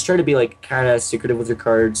it, just try to be kind of secretive with your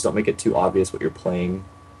cards. Don't make it too obvious what you're playing,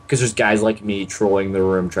 because there's guys like me trolling the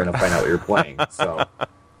room trying to find out what you're playing. So,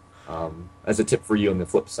 as a tip for you on the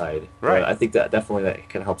flip side, right? I think that definitely that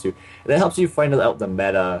kind of helps you. And that helps you find out the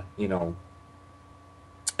meta,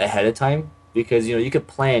 ahead of time, because you could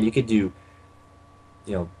plan, you could do,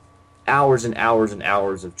 hours and hours and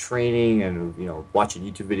hours of training and watching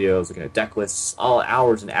YouTube videos, looking at deck lists, all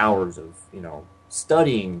hours and hours of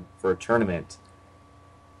studying for a tournament,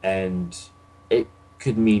 and it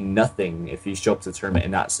could mean nothing if you show up to the tournament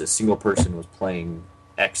and not a single person was playing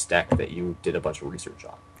X deck that you did a bunch of research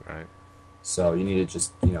on. Right. So you need to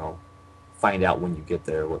just find out when you get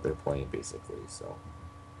there what they're playing, basically. So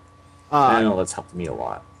I know that's helped me a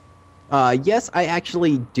lot. Yes, I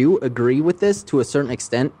actually do agree with this to a certain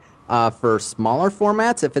extent. For smaller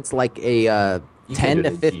formats, if it's like a 10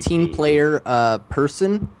 to 15 player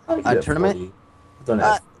person tournament,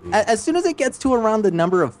 as soon as it gets to around the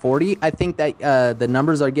number of 40, I think that the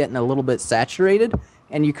numbers are getting a little bit saturated,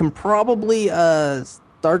 and you can probably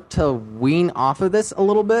start to wean off of this a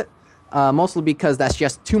little bit, mostly because that's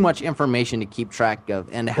just too much information to keep track of.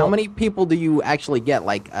 And how many people do you actually get?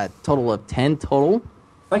 Like a total of 10 total?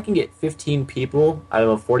 If I can get 15 people out of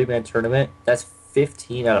a 40-man tournament, that's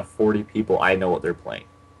 15 out of 40 people I know what they're playing.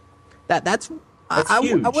 That's That's I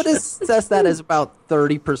huge. would assess that as about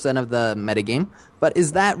 30% of the metagame. But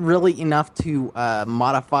is that really enough to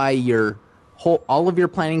modify all of your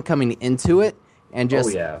planning coming into it and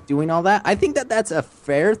just doing all that? I think that that's a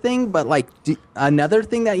fair thing. But like another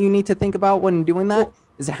thing that you need to think about when doing that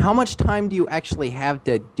is how much time do you actually have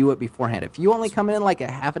to do it beforehand? If you only come in like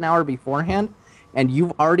a half an hour beforehand and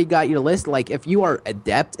you've already got your list, like if you are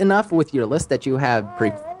adept enough with your list that you have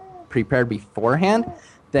prepared beforehand,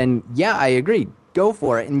 then yeah, I agree. Go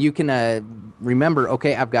for it. And you can remember,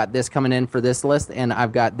 okay, I've got this coming in for this list and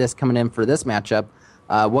I've got this coming in for this matchup.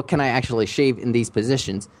 What can I actually shave in these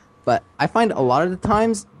positions? But I find a lot of the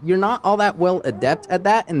times you're not all that well adept at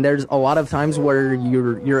that, and there's a lot of times where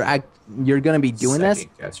you're going to be doing this.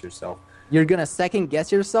 Guess yourself. You're going to second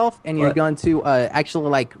guess yourself, and you're going to actually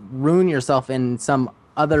like ruin yourself in some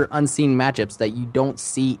other unseen matchups that you don't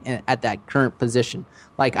see at that current position.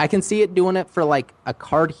 Like I can see it doing it for like a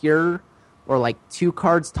card here or like 2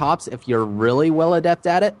 cards tops if you're really well adept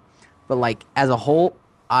at it. But like as a whole,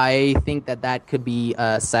 I think that could be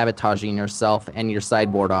sabotaging yourself and your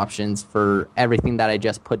sideboard options for everything that I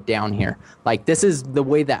just put down here. Like this is the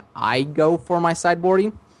way that I go for my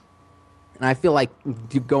sideboarding. And I feel like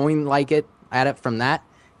going like at it from that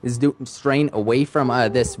is straying away from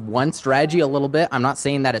this one strategy a little bit. I'm not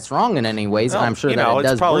saying that it's wrong in any ways. No, I'm sure that it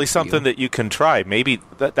does. It's probably work for something that you can try. Maybe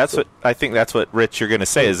that's what I think. That's what Rich you're going to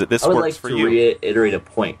say is that this works for you. I would like to reiterate a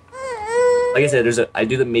point. Like I said, I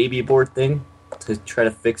do the maybe board thing to try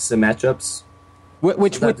to fix the matchups.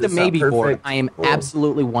 Which with the maybe board, I am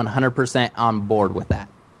absolutely 100% on board with that.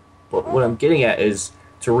 But what I'm getting at is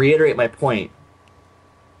to reiterate my point.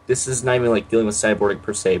 This is not even like dealing with sideboarding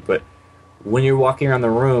per se, but when you're walking around the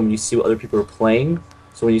room, you see what other people are playing.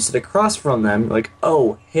 So when you sit across from them, you're like,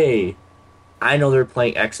 oh, hey, I know they're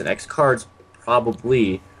playing X and X cards,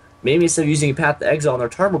 probably. Maybe instead of using Path to Exile on their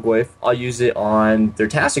Tarmogoyf, I'll use it on their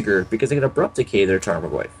Tasigur because they can Abrupt Decay their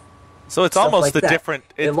Tarmogoyf. So it's Stuff almost like the that. different...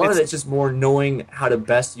 And a lot of it's just more knowing how to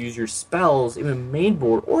best use your spells, even main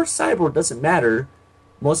board or sideboard, doesn't matter,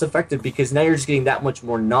 most effective because now you're just getting that much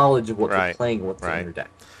more knowledge of what they're playing and what's in your deck.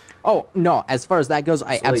 Oh, no, as far as that goes,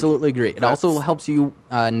 I absolutely agree. It also helps you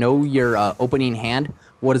know your opening hand,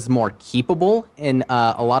 what is more keepable in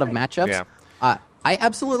a lot of matchups. Yeah. I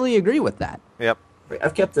absolutely agree with that. Yep.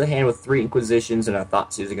 I've kept the hand with 3 Inquisitions and a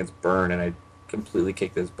Thoughtseize against Burn, and I completely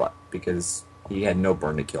kicked his butt because he had no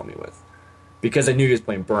Burn to kill me with. Because I knew he was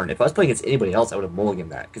playing Burn. If I was playing against anybody else, I would have mulliganed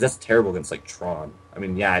that, because that's terrible against, like, Tron. I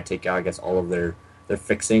mean, yeah, I take out, I guess, all of their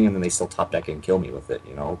fixing, and then they still top deck and kill me with it,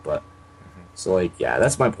 you know, but... So, like, yeah,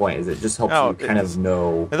 that's my point, is it just helps you kind of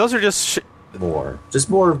know... And those are just... more. Just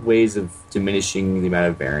more ways of diminishing the amount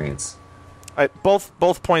of variance.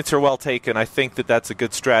 Both points are well taken. I think that's a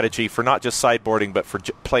good strategy for not just sideboarding, but for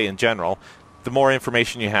play in general. The more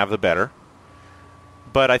information you have, the better.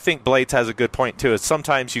 But I think Blades has a good point, too, is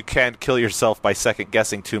sometimes you can kill yourself by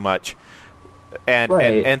second-guessing too much.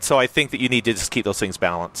 And so I think that you need to just keep those things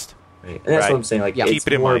balanced. Right. And that's what I'm saying. Like, it's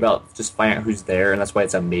more about just finding out who's there, and that's why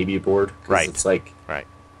it's a maybe board. Right. It's like,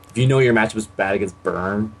 if you know your matchup is bad against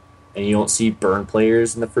Burn, and you don't see Burn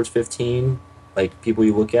players in the first 15, like, people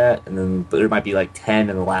you look at, and then there might be, like, 10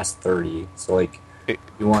 in the last 30. So, like,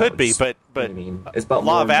 you want... Could be, but you know I mean? It's about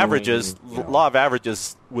law of averages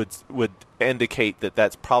would indicate that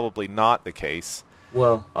that's probably not the case.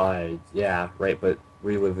 Well, yeah, right, but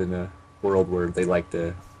we live in a world where they like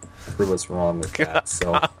to prove us wrong with that,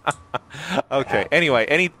 so... Okay. Anyway,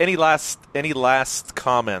 any last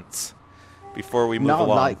comments before we move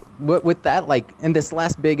along? Like, with that, like in this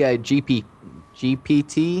last big PTQ,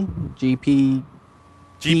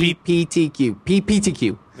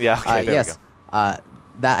 Yeah. Okay, yes.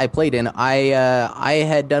 That I played in. I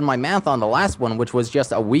had done my math on the last one, which was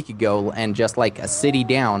just a week ago, and just like a city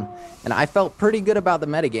down, and I felt pretty good about the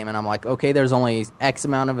metagame. And I'm like, okay, there's only X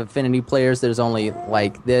amount of affinity players. There's only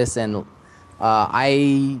like this, and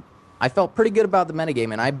I felt pretty good about the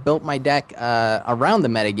metagame, and I built my deck around the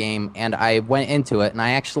metagame, and I went into it, and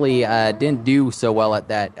I actually didn't do so well at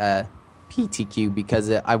that PTQ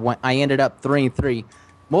because I ended up 3-3.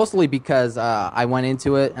 Mostly because I went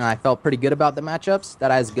into it and I felt pretty good about the matchups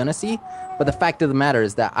that I was going to see. But the fact of the matter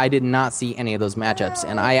is that I did not see any of those matchups.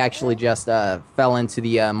 And I actually just fell into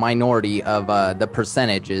the minority of the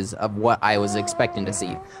percentages of what I was expecting to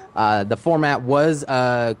see. The format was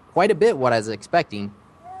quite a bit what I was expecting.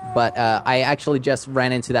 But I actually just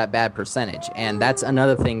ran into that bad percentage. And that's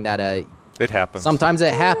another thing that... it happens. Sometimes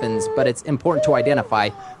it happens, but it's important to identify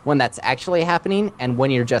when that's actually happening and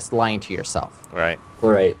when you're just lying to yourself. Right.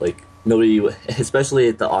 Right, like, nobody, especially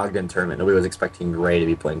at the Ogden tournament, nobody was expecting Ray to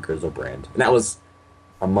be playing Grizzlebrand. And that was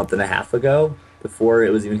a month and a half ago, before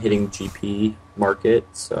it was even hitting GP market.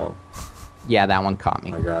 So, Yeah, that one caught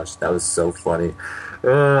me. oh my gosh, that was so funny.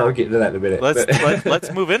 I'll get into that in a minute.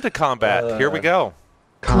 Let's move into combat. Here we go.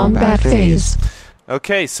 Combat phase.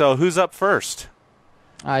 Okay, so who's up first?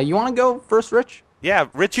 You want to go first, Rich? Yeah,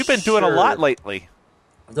 Rich, you've been doing a lot Sure. lately.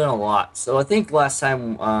 I've done a lot. So I think last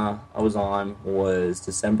time I was on was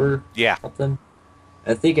December. Yeah. Something.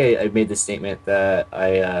 I think I made the statement that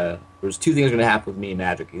there was two things going to happen with me in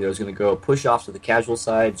Magic. Either I was going to go push off to the casual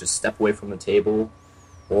side, just step away from the table,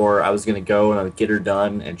 or I was going to go and I would get her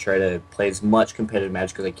done and try to play as much competitive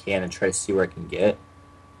Magic as I can and try to see where I can get.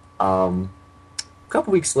 A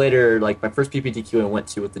couple weeks later, like my first PPTQ I went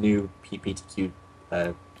to with the new PPTQ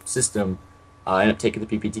system, I ended up taking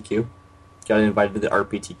the PPTQ. Got invited to the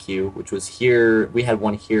RPTQ, which was here. We had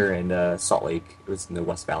one here in Salt Lake. It was in the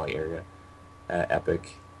West Valley area.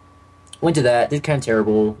 Epic. Went to that. Did kind of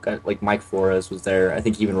terrible. Got like Mike Flores was there. I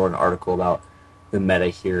think he even wrote an article about the meta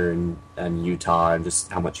here in Utah and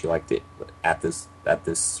just how much he liked it at this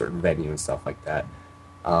certain venue and stuff like that.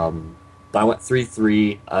 But I went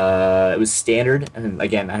 3-3. It was standard, and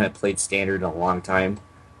again, I hadn't played standard in a long time,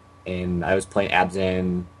 and I was playing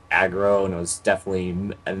Abzan aggro, and it was definitely,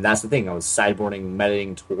 and that's the thing, I was sideboarding,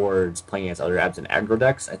 metating towards playing against other Abzan aggro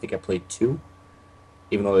decks. I think I played 2,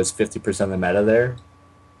 even though it was 50% of the meta there.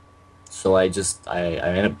 So I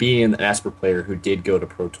ended up being an Asper player who did go to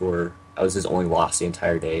Pro Tour. I was his only loss the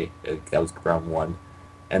entire day. That was round 1.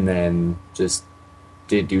 And then just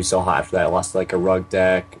did do so hot after that. I lost to like a Rug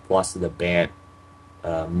deck, lost to the Bant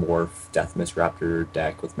Morph Death Mist Raptor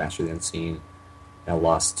deck with Master of the Unseen. And I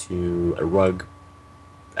lost to a Rug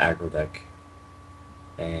aggro deck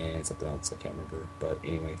and something else I can't remember. But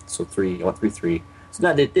anyway, so I went 3-3. So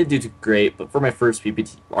that did do great, but for my first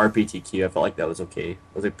RPTQ, I felt like that was okay. It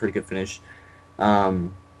was a pretty good finish.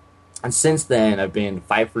 And since then, I've been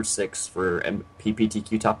 5 for 6 for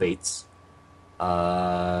PPTQ top 8s.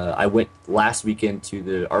 I went last weekend to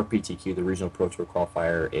the RPTQ, the Regional Pro Tour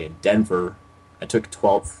Qualifier in Denver. I took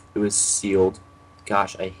 12th. It was sealed.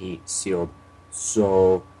 Gosh, I hate sealed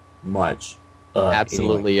so much.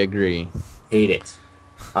 Absolutely agree. Hate it.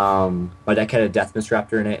 My deck had a Death Mist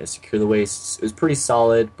Raptor in it, a Secure the Waste. It was pretty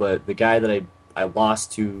solid, but the guy that I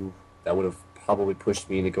lost to that would have probably pushed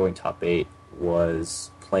me into going top 8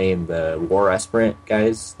 was playing the War Aspirant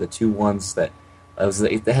guys, the 2 ones that has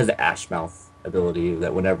the Ashmouth ability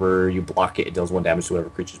that whenever you block it, it deals 1 damage to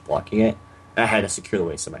whatever creature's blocking it. And I had a Secure the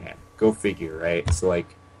Waste in my hand. Go figure, right? So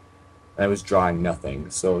like, I was drawing nothing.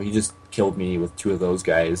 So he just killed me with 2 of those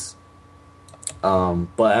guys.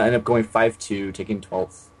 But I ended up going 5-2, taking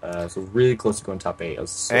 12th. So really close to going top 8. I was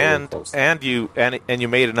so close. And you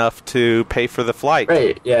made enough to pay for the flight.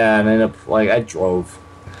 Right, yeah, and I ended up I drove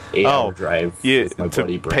 8-hour drive with my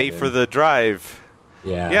buddy to pay Brandon. for the drive.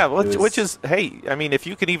 Yeah. Yeah, which is, hey, I mean, if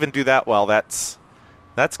you can even do that well, that's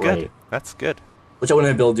good. Right. That's good. Which I wouldn't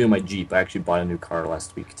have been able to do in my Jeep. I actually bought a new car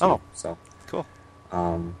last week too. Oh, so cool.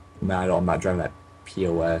 I'm not driving that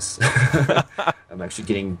POS. I'm actually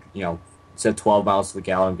getting, instead of 12 miles to the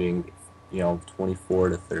gallon, being 24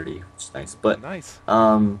 to 30, which is nice. But nice.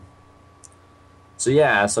 So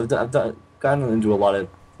I've gotten into a lot of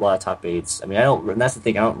top 8s. I mean, and that's the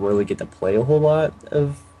thing, I don't really get to play a whole lot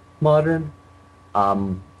of Modern.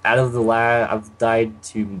 Out of the I've died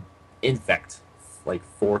to Infect like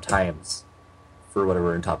 4 times for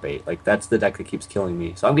whatever in top 8. Like, that's the deck that keeps killing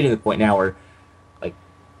me. So I'm getting to the point now where, like,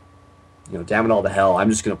 damn it all to hell, I'm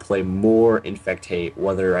just going to play more Infect Hate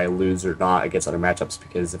whether I lose or not against other matchups,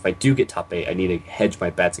 because if I do get top 8, I need to hedge my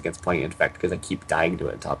bets against playing Infect, because I keep dying to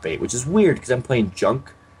it in top 8, which is weird because I'm playing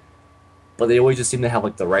junk, but they always just seem to have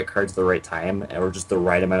like the right cards at the right time, or just the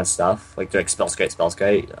right amount of stuff. Like, they're like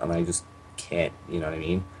Spellskite, and I just can't, you know what I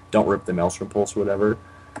mean? Don't rip the Maelstrom Pulse or whatever.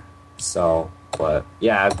 So, but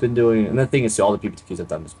yeah, I've been doing, and the thing is, all the PPTQs I've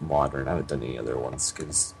done is Modern. I haven't done any other ones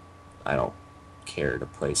because I don't care to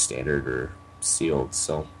play Standard or Sealed.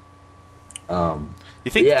 So, you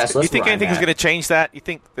think so you think where anything's I'm at. going to change that? You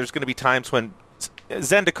think there's going to be times when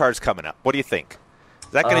Zendikar's coming up? What do you think?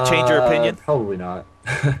 Is that going to change your opinion? Probably not.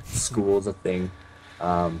 School's a thing.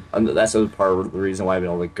 And that's a part of the reason why I've been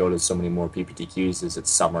able to go to so many more PPTQs is it's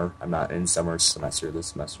summer. I'm not in summer semester this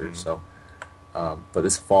semester, so. But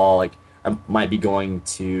this fall, like, I might be going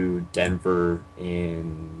to Denver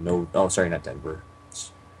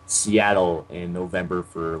Seattle in November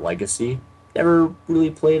for Legacy. Never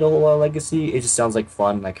really played a whole lot of Legacy. It just sounds like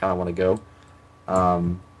fun, and I kind of want to go.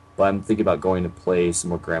 But I'm thinking about going to play some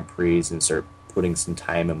more Grand Prix and start putting some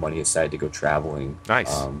time and money aside to go traveling.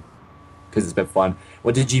 Nice. Because it's been fun.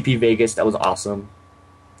 Went to GP Vegas. That was awesome.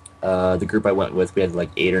 The group I went with, we had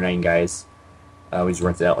like 8 or 9 guys. We just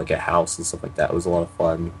rented out like a house and stuff like that. It was a lot of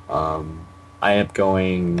fun. I end up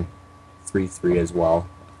going 3-3 as well.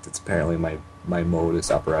 That's apparently my modus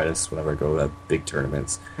operatus whenever I go to big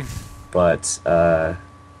tournaments. But one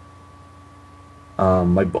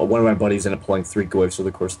of my buddies ended up pulling 3 goyfs over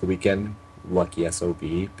the course of the weekend. Lucky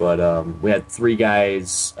SOB. But we had 3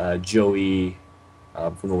 guys, Joey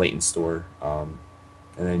from the Leighton store, and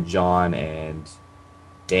then John and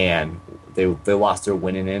Dan. They lost their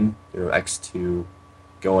winning in. They were X2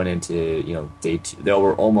 going into day 2. They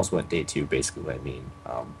almost went day 2, basically what I mean.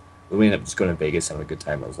 We ended up just going to Vegas, having a good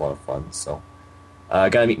time. It was a lot of fun. So I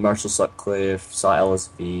got to meet Marshall Sutcliffe, saw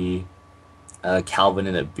LSV. Calvin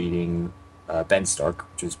ended up beating Ben Stark,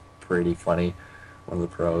 which was pretty funny. One of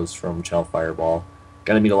the pros from Channel Fireball.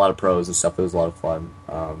 Got to meet a lot of pros and stuff. It was a lot of fun.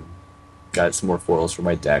 Got some more foils for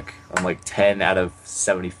my deck. I'm like 10 out of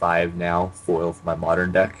 75 now foil for my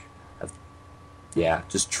modern deck.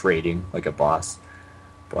 Just trading like a boss.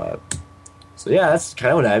 But so yeah, that's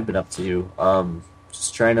kind of what I've been up to.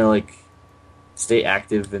 Just trying to stay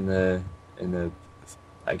active in the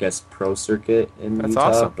I guess pro circuit in That's Utah,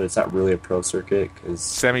 awesome. but it's not really a pro circuit because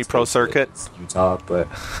Semi-pro circuit. It's Utah, but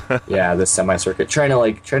yeah, the semi circuit. Trying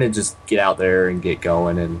to just get out there and get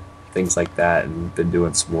going and things like that, and been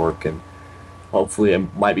doing some work, and hopefully I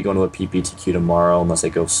might be going to a PPTQ tomorrow unless I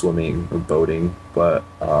go swimming or boating. But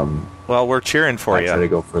well, we're cheering for I try to you.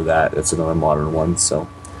 go for that. That's another modern one. So,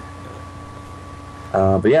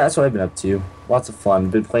 but yeah, that's what I've been up to. Lots of fun.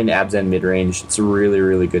 Been playing Abzan mid-range. It's a really,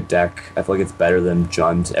 really good deck. I feel like it's better than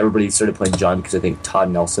Jund. Everybody started playing Jund because I think Todd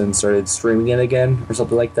Nelson started streaming it again or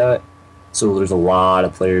something like that. So there's a lot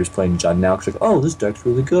of players playing Jund now because oh, this deck's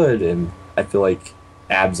really good. And I feel like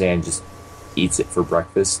Abzan just eats it for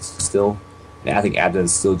breakfast still. And I think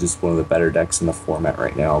Abzan's still just one of the better decks in the format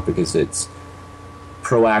right now because it's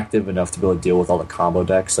proactive enough to be able to deal with all the combo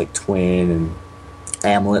decks like Twin and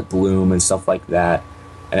Amulet, Bloom, and stuff like that.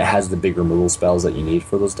 And it has the big removal spells that you need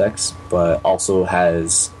for those decks, but also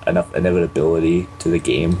has enough inevitability to the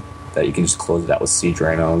game that you can just close it out with Siege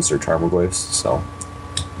Rhinos or Tarmogoyfs. So,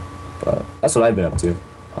 but that's what I've been up to.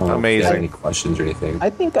 I don't know if you have any questions or anything. I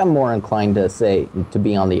think I'm more inclined to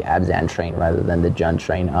be on the Abzan train rather than the Jund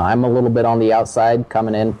train. I'm a little bit on the outside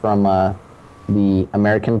coming in from the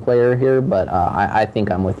American player here, but I think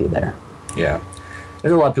I'm with you there. Yeah.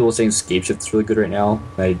 There's a lot of people saying Scape Shift's really good right now.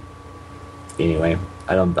 Anyway,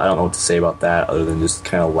 I don't know what to say about that other than just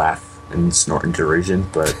kind of laugh and snort in derision.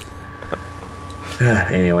 But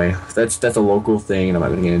anyway, that's a local thing, and I'm not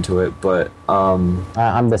going to get into it. But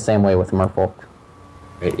I'm the same way with Merfolk.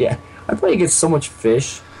 right, yeah, I play against so much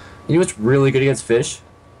fish. You know what's really good against fish?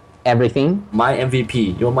 Everything. My MVP.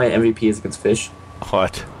 You know what my MVP is against fish?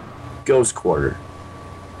 What? Ghost Quarter.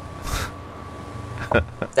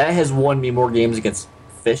 That has won me more games against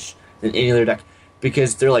fish than any other deck.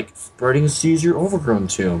 Because they're like, spreading sees your overgrown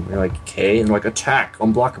tomb. And you're like, okay, and they're like, attack,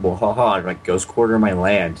 unblockable, haha. And like, Ghost Quarter my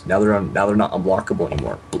land. Now they're not unblockable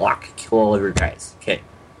anymore. Block, kill all of your guys. Okay.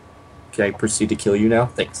 Can I proceed to kill you now?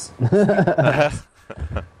 Thanks.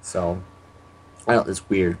 So, I know it's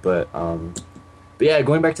weird, but yeah,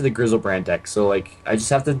 going back to the Grizzlebrand deck. So like, I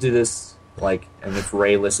just have to do this, like, and if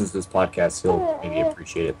Ray listens to this podcast, he'll maybe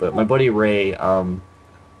appreciate it. But my buddy Ray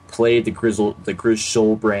played the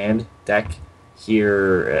Grizzlebrand deck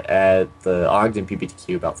here at the Ogden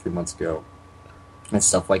PPTQ about 3 months ago and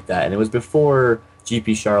stuff like that, and it was before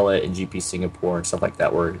GP Charlotte and GP Singapore and stuff like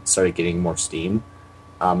that where it started getting more steam.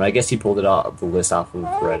 And I guess he pulled it off the list off of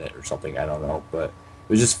Reddit or something, I don't know, but it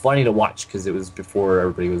was just funny to watch because it was before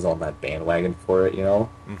everybody was on that bandwagon for it, you know.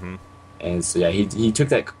 Mm-hmm. And so yeah, he took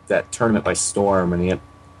that tournament by storm, and he ended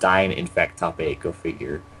up dying in fact top 8, go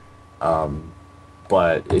figure.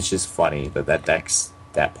 But it's just funny that deck's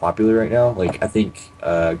that popular right now. Like, I think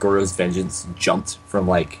Goro's Vengeance jumped from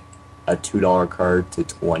like a $2 card to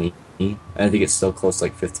 20, and I think it's still close to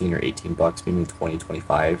like 15 or 18 bucks, maybe 20,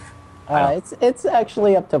 25. It's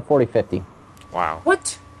actually up to 40, 50. Wow.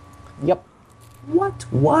 What? Yep. What?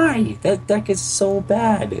 Why? That deck is so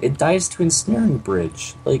bad. It dies to Ensnaring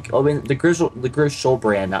Bridge. Like, I mean, the Grizzle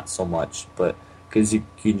brand, not so much, but because you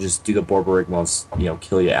can just do the Borborygmos,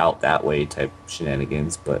 kill you out that way type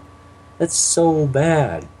shenanigans, but that's so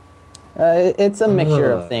bad. It's a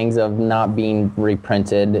mixture of things of not being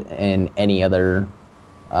reprinted in any other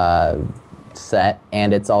set,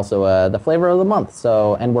 and it's also the flavor of the month.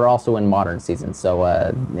 So, and we're also in modern season, so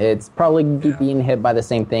it's probably being hit by the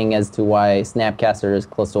same thing as to why Snapcaster is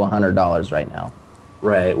close to $100 right now.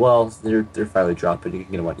 Right. Well, they're finally dropping. You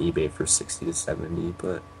can get them on eBay for 60 to 70,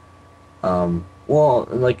 but well,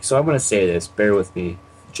 like, so I'm gonna say this. Bear with me,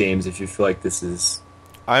 James. If you feel like this is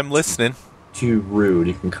I'm listening. too rude,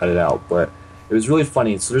 you can cut it out. But it was really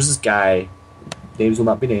funny. So there's this guy, names will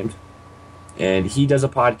not be named, and he does a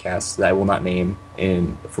podcast that I will not name,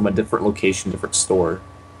 from a different location, different store.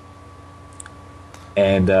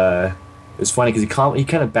 And it was funny because he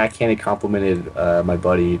kind of backhanded complimented my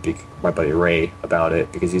buddy Ray about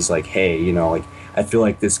it, because he's like, hey, you know, like, I feel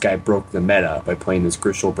like this guy broke the meta by playing this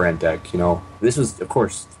Grishol deck, you know. This was, of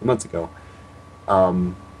course, months ago.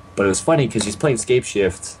 But it was funny because he's playing Scape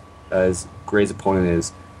Shift, as Gray's opponent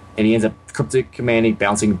is, and he ends up Cryptic Commanding,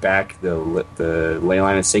 bouncing back the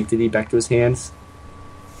Leyline of Sanctity back to his hands.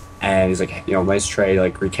 And he's like, you know, nice trade,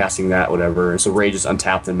 like recasting that, whatever. And so Ray just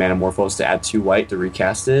untapped and Manamorphosed to add 2 white to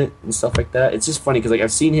recast it and stuff like that. It's just funny because, like,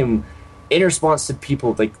 I've seen him in response to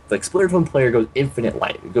people, like Splitter Twin player goes infinite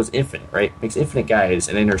light. It goes infinite, right? Makes infinite guys,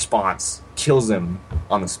 and in response, kills him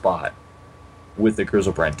on the spot with the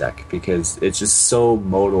Grizzlebrand deck, because it's just so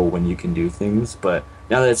modal when you can do things. But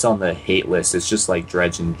now that it's on the hate list, it's just like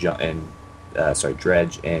Dredge and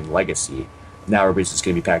Legacy. Now everybody's just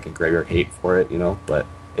going to be packing Graveyard Hate for it, you know? But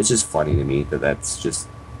it's just funny to me that that's just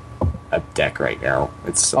a deck right now.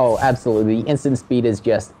 It's so absolutely. Instant speed is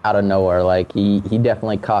just out of nowhere. Like, he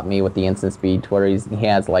definitely caught me with the instant speed, to where he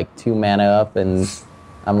has like 2 mana up, and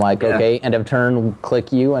I'm like, okay, end of turn,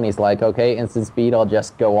 click you, and he's like, okay, instant speed, I'll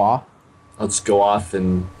just go off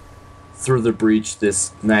and through the breach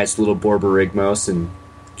this nice little Borborygmos and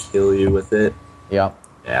kill you with it. Yep.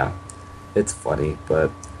 Yeah. It's funny, but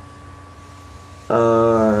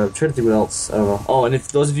I'm trying to think what else. I don't know. Oh, and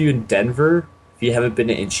if those of you in Denver, if you haven't been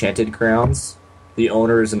to Enchanted Grounds, the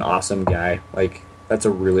owner is an awesome guy. Like,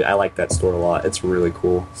 I like that store a lot. It's really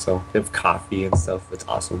cool. So they have coffee and stuff. It's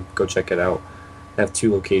awesome. Go check it out. They have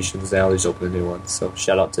 2 locations now. They just opened a new one. So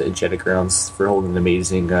shout out to Enchanted Grounds for holding an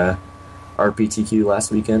amazing RPTQ last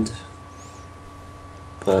weekend.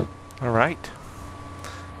 But all right,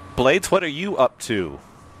 Blades, what are you up to?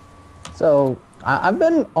 So I've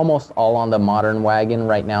been almost all on the modern wagon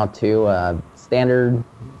right now too. Standard,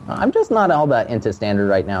 I'm just not all that into standard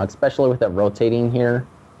right now, especially with it rotating here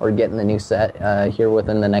or getting the new set here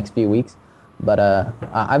within the next few weeks. But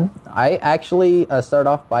I actually start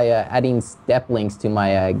off by adding step links to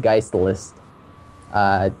my Geist list.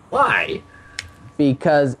 why?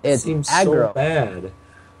 Because it's Seems aggro. so bad.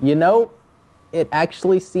 You know, it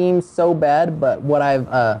actually seems so bad, but what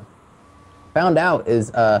I've found out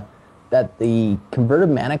is that the converted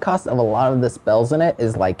mana cost of a lot of the spells in it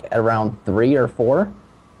is like around 3 or 4.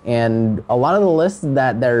 And a lot of the lists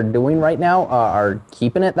that they're doing right now are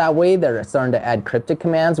keeping it that way. They're starting to add cryptic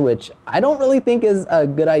commands, which I don't really think is a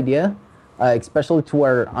good idea, especially to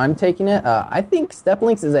where I'm taking it. I think Step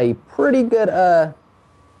Links is a pretty good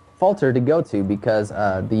falter to go to, because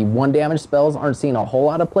the 1 damage spells aren't seeing a whole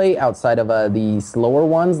lot of play outside of the slower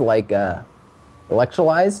ones like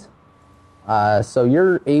Electrolyze. So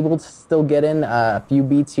you're able to still get in a few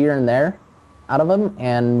beats here and there out of them,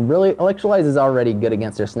 and really Electrolyze is already good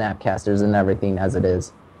against their Snapcasters and everything as it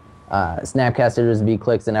is. Snapcasters,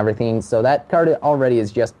 V-Clicks, and everything, so that card already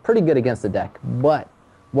is just pretty good against the deck. But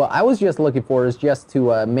what I was just looking for is just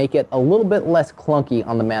to make it a little bit less clunky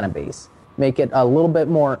on the mana base. Make it a little bit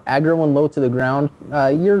more aggro and low to the ground.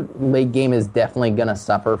 Your late game is definitely going to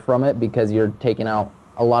suffer from it because you're taking out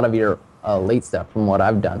a lot of your late stuff from what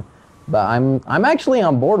I've done. But I'm actually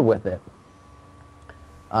on board with it.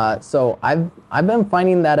 So I've been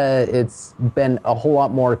finding that it's been a whole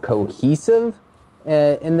lot more cohesive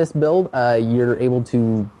in this build. You're able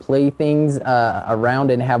to play things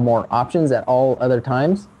around and have more options at all other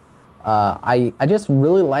times. I just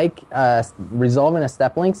really like resolving a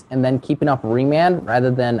Step Links and then keeping up Remand rather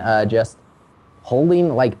than just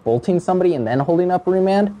holding, like bolting somebody and then holding up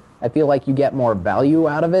Remand. I feel like you get more value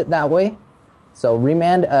out of it that way. So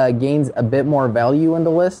Remand gains a bit more value in the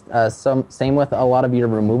list. Same with a lot of your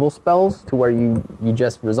removal spells, to where you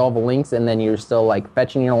just resolve a links and then you're still like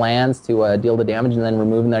fetching your lands to deal the damage and then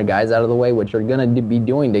removing their guys out of the way, which you're going to be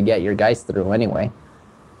doing to get your guys through anyway.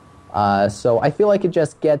 So I feel like it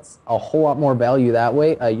just gets a whole lot more value that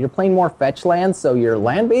way. You're playing more fetch lands, so your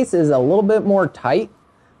land base is a little bit more tight.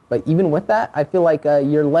 But even with that, I feel like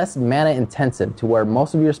you're less mana intensive, to where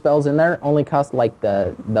most of your spells in there only cost like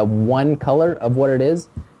the 1 color of what it is,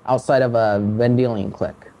 outside of a Vendilion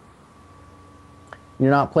Click.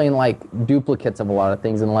 You're not playing like duplicates of a lot of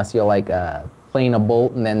things unless you're like playing a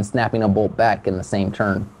bolt and then snapping a bolt back in the same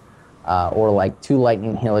turn. Or like 2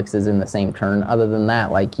 lightning helixes in the same turn. Other than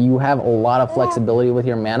that, like, you have a lot of flexibility with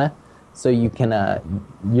your mana, so you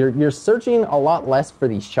can you're searching a lot less for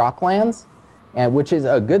these shock lands, and which is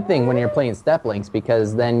a good thing when you're playing Step Links,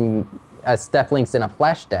 because then Step Links in a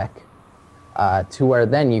flash deck, to where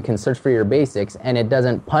then you can search for your basics and it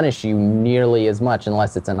doesn't punish you nearly as much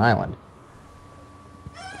unless it's an island.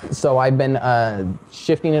 So I've been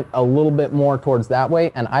shifting it a little bit more towards that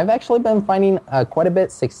way, and I've actually been finding quite a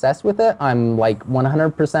bit success with it. I'm like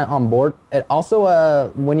 100% on board. It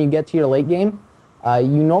also, when you get to your late game,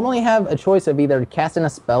 you normally have a choice of either casting a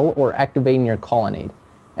spell or activating your Colonnade.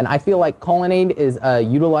 And I feel like Colonnade is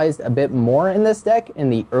utilized a bit more in this deck in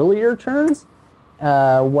the earlier turns,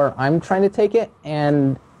 where I'm trying to take it,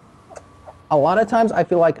 and a lot of times I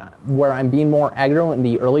feel like where I'm being more aggro in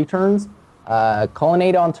the early turns,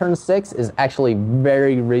 Colonnade on turn 6 is actually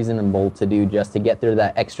very reasonable to do just to get through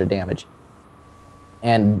that extra damage.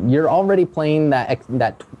 And you're already playing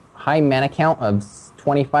that high mana count of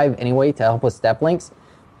 25 anyway to help with step links,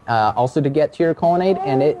 also to get to your Colonnade,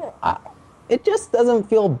 and it just doesn't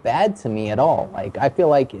feel bad to me at all. Like, I feel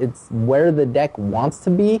like it's where the deck wants to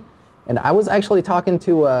be, and I was actually talking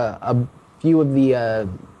to a few of the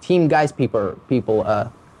Team Guys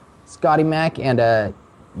people, Scotty Mac and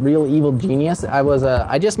Real Evil Genius.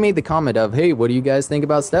 I just made the comment of, hey, what do you guys think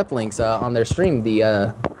about step links on their stream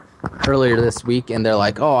earlier this week, and they're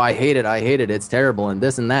like, oh, I hate it, it's terrible, and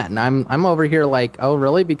this and that, and I'm over here like, oh,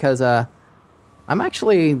 really? Because I'm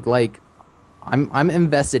actually like, I'm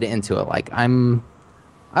invested into it. Like, I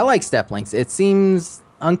like step links. It seems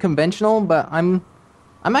unconventional, but I'm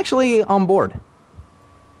actually on board.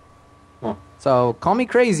 Huh. So call me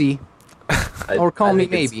crazy, or call me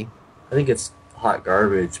maybe. I think it's hot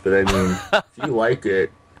garbage, but I mean, if you like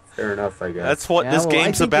it, fair enough, I guess. That's what this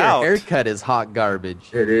game's I think about. Your haircut is hot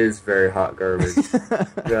garbage. It is very hot garbage.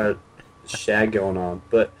 Got shag going on,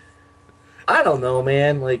 but I don't know,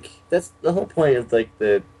 man. Like, that's the whole point of like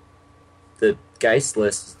the Geist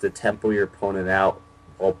list is to tempo your opponent out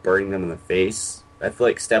while burning them in the face. I feel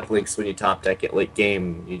like step links, when you top deck it late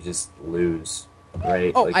game, you just lose,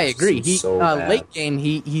 right? Oh, like, I agree. Late game,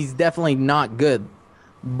 he's definitely not good,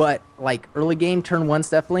 but like early game, turn 1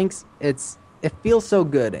 step links, it feels so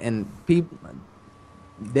good, and people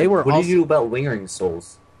they were. What do you do about Lingering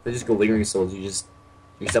Souls? They just go Lingering Souls. Your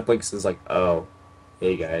step links is like, oh,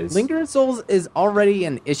 hey guys. Lingering Souls is already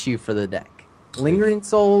an issue for the deck. Lingering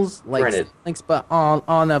Souls, like links, but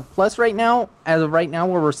on a plus right now, as of right now,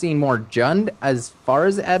 where we're seeing more Jund as far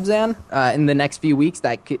as Abzan in the next few weeks,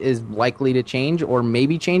 that is likely to change or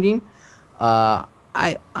maybe changing. I'm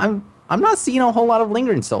not seeing a whole lot of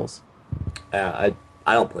Lingering Souls. I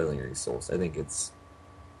don't play Lingering Souls. I think it's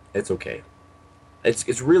okay.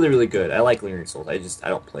 It's really, really good. I like Lingering Souls. I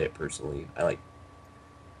don't play it personally. I like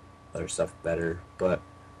other stuff better, but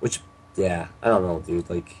I don't know, dude.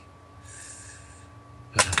 Like,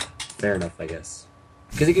 fair enough, I guess.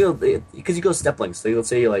 Because you go step links. So let's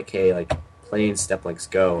say you're like, hey, like, playing step links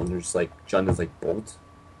go, and there's like Jund is like bolt.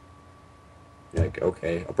 You're like,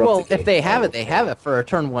 okay. Well, if they have it, they have it for a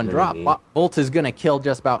turn 1 drop. Bolt is gonna kill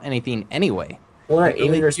just about anything anyway. Well, not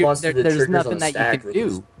aiming response to the there's triggers nothing on the that stack, you can they do.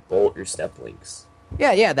 just bolt your step links.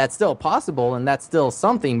 Yeah, that's still possible, and that's still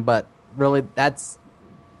something, but really,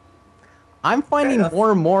 I'm finding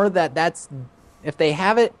more and more that's, if they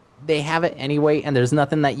have it anyway, and there's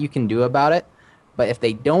nothing that you can do about it. But if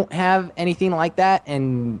they don't have anything like that,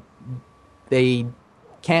 and they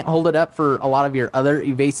can't hold it up for a lot of your other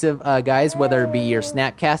evasive guys, whether it be your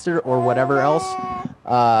Snapcaster or whatever else,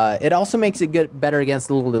 it also makes it better against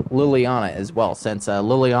Liliana as well, since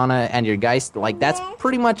Liliana and your Geist, like, that's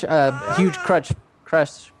pretty much a huge crush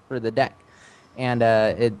for the deck. And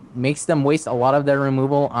it makes them waste a lot of their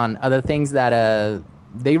removal on other things that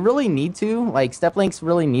they really need to. Like, step links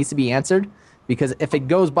really needs to be answered, because if it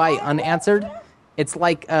goes by unanswered, it's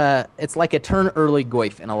like a turn early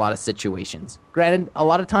Goyf in a lot of situations. Granted, a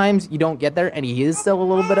lot of times you don't get there, and he is still a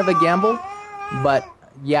little bit of a gamble. But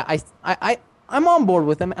yeah, I'm on board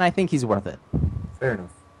with him, and I think he's worth it. Fair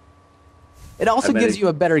enough. It also gives you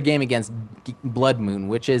a better game against Blood Moon,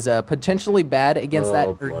 which is potentially bad against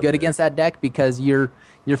good against that deck, because you're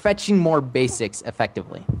fetching more basics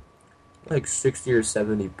effectively. Like $60 or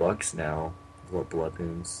 $70 now. What Blood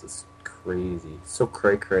Moons? It's crazy. So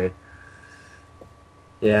cray.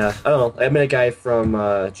 Yeah, I don't know. I met a guy from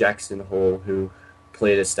Jackson Hole who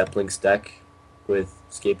played a Step Links deck with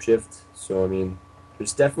Scapeshift. So I mean,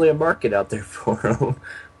 there's definitely a market out there for him.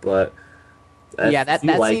 But yeah,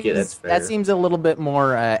 that seems a little bit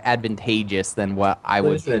more advantageous than what I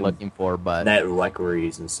was looking for. But net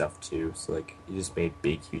Requeries and stuff too. So like, you just made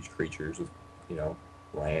big, huge creatures with,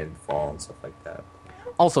 landfall and stuff like that.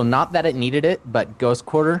 Also, not that it needed it, but Ghost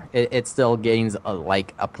Quarter, it still gains a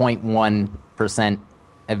 0.1%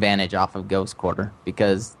 advantage off of Ghost Quarter,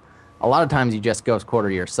 because a lot of times you just Ghost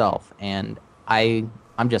Quarter yourself, and I'm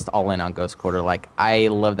just all in on Ghost Quarter. Like, I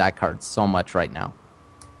love that card so much right now.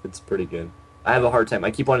 It's pretty good. I have a hard time.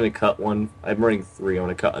 I keep wanting to cut one. I'm running 3. I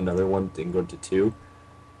want to cut another one, then go to 2.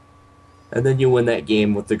 And then you win that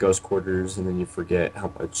game with the ghost quarters, and then you forget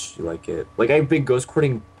how much you like it. Like, I've been ghost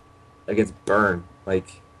quarting against Burn,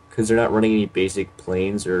 like, because they're not running any basic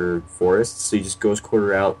plains or forests, so you just ghost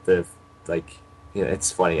quarter out the, like,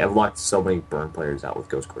 it's funny. I've locked so many Burn players out with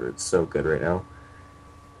ghost quarter. It's so good right now.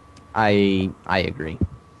 I agree.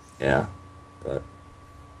 Yeah, but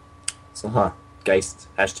so Geist,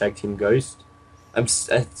 hashtag Team Geist. I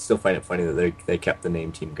still find it funny that they kept the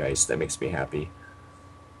name Team Geist. That makes me happy.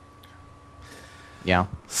 Yeah.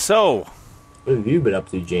 So, what have you been up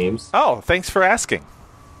to, James? oh, thanks for asking.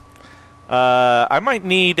 I might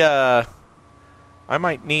need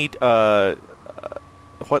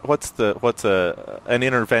what's an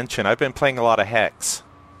intervention? I've been playing a lot of Hex.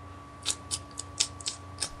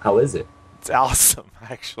 How is it? It's awesome,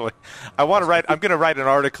 actually. I'm going to write an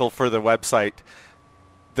article for the website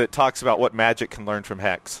that talks about what Magic can learn from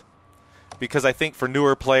Hex, because I think for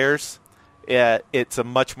newer players, it's a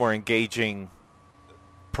much more engaging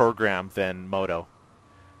program than Moto.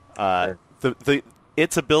 Sure.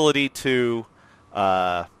 Its ability to,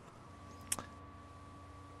 I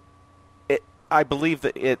believe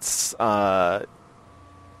that its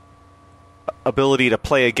ability to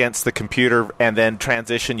play against the computer and then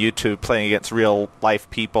transition you to playing against real life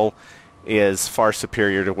people is far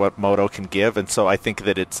superior to what Moto can give, and so I think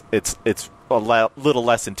that it's a little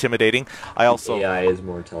less intimidating. I also AI is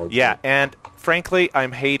more intelligent. Yeah, and frankly,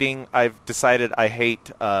 I've decided I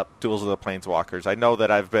hate Duels of the Planeswalkers. I know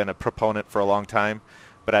that I've been a proponent for a long time,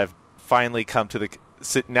 but I've finally come to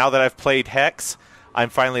now that I've played Hex, I'm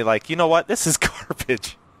finally like, you know what? This is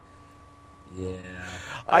garbage. Yeah.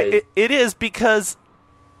 It is because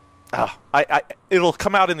it'll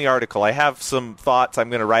come out in the article. I have some thoughts. I'm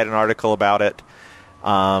going to write an article about it.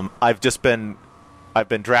 I've been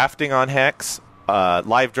drafting on Hex,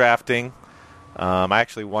 live drafting. I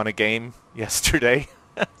actually won a game yesterday.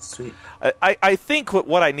 Sweet. I think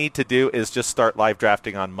what I need to do is just start live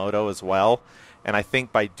drafting on Moto as well, and I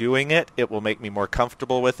think by doing it, it will make me more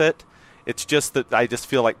comfortable with it. It's just that I just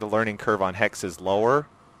feel like the learning curve on Hex is lower.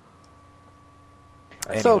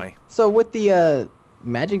 Anyway. So with the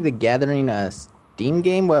Magic the Gathering Steam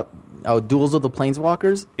game, Duels of the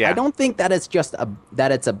Planeswalkers, Yeah. I don't think that it's just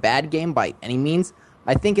that it's a bad game by any means.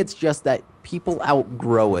 I think it's just that people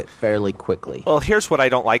outgrow it fairly quickly. Well, here's what I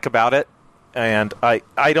don't like about it, and I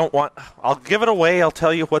don't want. I'll give it away. I'll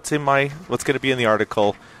tell you what's going to be in the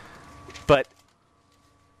article, but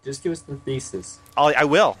Just give us the thesis. I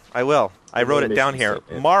will. I wrote it down here.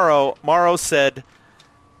 Morrow said,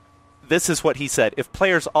 this is what he said: if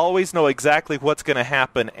players always know exactly what's going to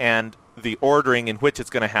happen and the ordering in which it's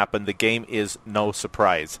going to happen, the game is no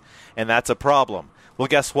surprise, and that's a problem. Well,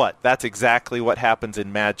 guess what? That's exactly what happens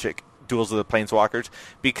in Magic Duels of the Planeswalkers,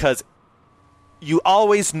 because you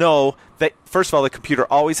always know that, first of all, the computer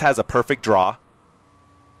always has a perfect draw,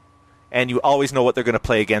 and you always know what they're going to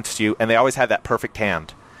play against you, and they always have that perfect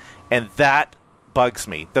hand. And that bugs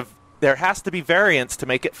me. There has to be variance to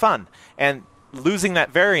make it fun, and losing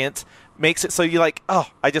that variance makes it so you're like, oh,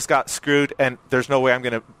 I just got screwed, and there's no way I'm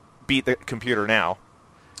going to beat the computer now.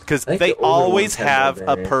 Because they always have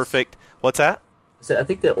a perfect... What's that? I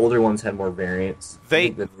think the older ones had more variance.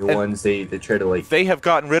 The new ones, they try to like... They have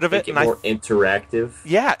gotten rid of it. Make it more interactive.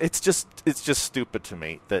 Yeah, it's just stupid to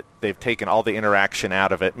me that they've taken all the interaction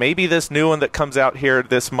out of it. Maybe this new one that comes out here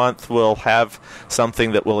this month will have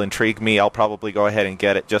something that will intrigue me. I'll probably go ahead and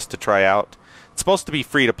get it just to try out. It's supposed to be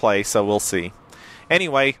free to play, so we'll see.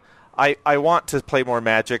 Anyway, I want to play more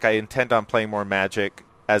Magic. I intend on playing more Magic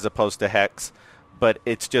as opposed to Hex. But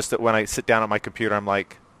it's just that when I sit down on my computer, I'm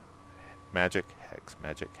like, Magic, Hex,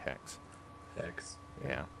 Magic, Hex. Hex.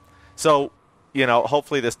 Yeah. So,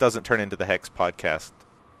 hopefully this doesn't turn into the Hex podcast.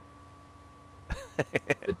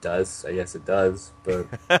 It does. I guess it does, but...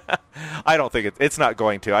 I don't think it's not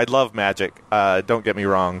going to. I love Magic. Don't get me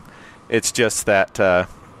wrong. It's just that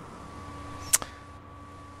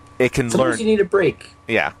it can Sometimes learn... you need a break.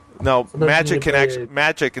 Yeah. No, Sometimes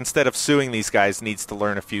Magic, instead of suing these guys, needs to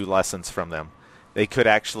learn a few lessons from them. They could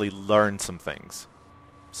actually learn some things.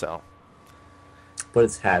 So... But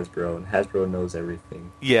it's Hasbro, and Hasbro knows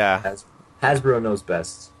everything. Yeah. Hasbro knows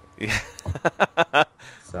best. Yeah.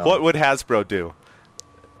 So, What would Hasbro do?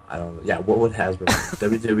 I don't know. Yeah, what would Hasbro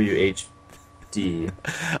do? WWHD.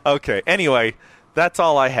 Okay, anyway, that's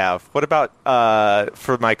all I have. What about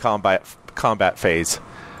for my combat phase?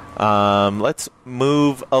 Let's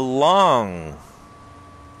move along.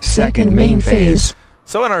 Second main phase.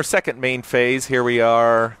 So in our second main phase, here we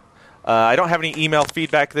are. I don't have any email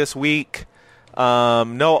feedback this week.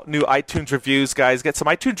 No new iTunes reviews, guys. Get some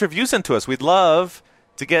iTunes reviews into us. We'd love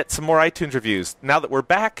to get some more iTunes reviews. Now that we're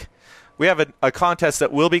back we have a contest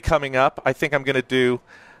that will be coming up. I think I'm going to do.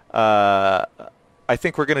 I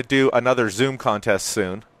think we're going to do another Zoom contest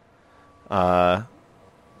soon. I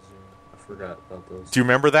forgot about those. Do you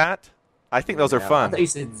remember that? I think those are I fun. thought you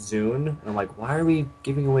said Zune, and I'm like, why are we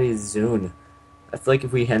giving away Zune? I feel like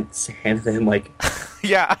if we handed him like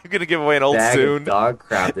Yeah, I'm going to give away an old bag Zune. of dog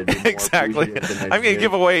crap, that'd be more Exactly. appreciated than a I'm going to Zune.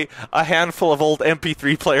 give away a handful of old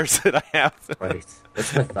MP3 players that I have. Right.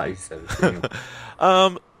 That's what I thought you said.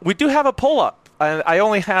 We do have a poll up. I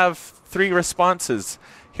only have 3 responses.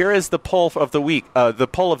 Here is the poll of the week, the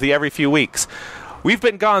poll of the every few weeks. We've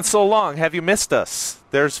been gone so long. Have you missed us?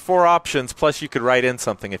 There's 4 options, plus you could write in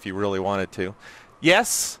something if you really wanted to.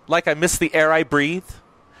 Yes, like I missed the air I breathe.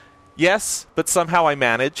 Yes, but somehow I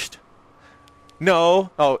managed. No,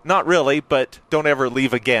 oh, not really, but don't ever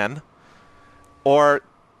leave again. Or,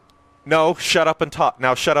 no, shut up and talk.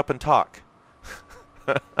 Now shut up and talk.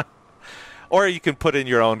 Or you can put in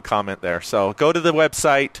your own comment there. So go to the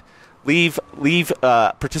website,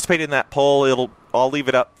 participate in that poll. I'll leave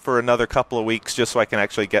it up for another couple of weeks just so I can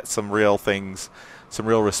actually get some real things, some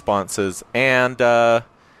real responses. And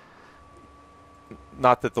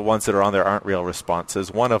not that the ones that are on there aren't real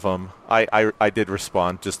responses. One of them, I did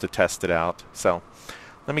respond just to test it out. So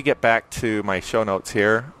let me get back to my show notes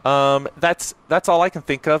here. That's all I can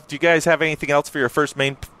think of. Do you guys have anything else for your first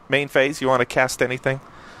main phase? You want to cast anything?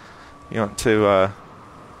 You want to...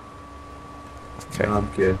 Okay. No,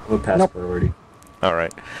 I'm good. I'm a passport already. All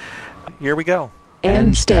right. Here we go.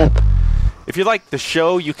 End step. If you like the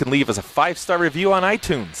show, you can leave us a 5-star review on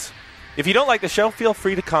iTunes. If you don't like the show, feel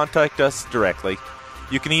free to contact us directly.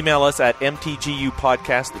 You can email us at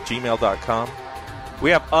mtgyoupodcast@gmail.com. We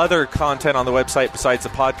have other content on the website besides the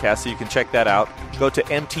podcast, so you can check that out. Go to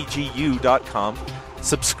mtgyu.com.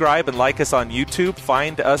 Subscribe and like us on YouTube.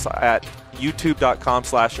 Find us at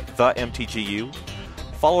youtube.com/themtgu.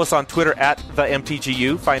 Follow us on Twitter at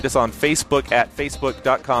 @themtgu. Find us on Facebook at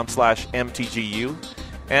facebook.com/mtgu.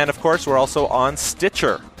 And, of course, we're also on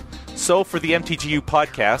Stitcher. So, for the MTGYou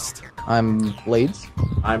podcast, I'm Blades.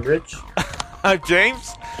 I'm Rich. I'm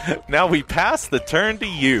James. Now we pass the turn to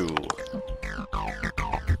you.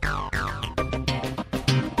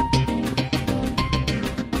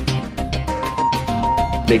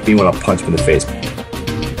 Make me want to punch him in the face.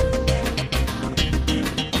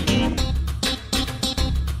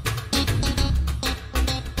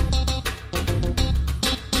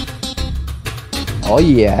 Oh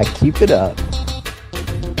yeah, keep it up.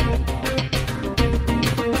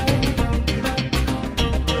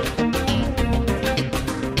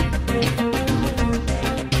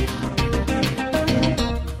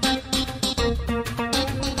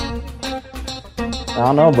 I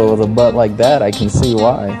don't know, but with a butt like that, I can see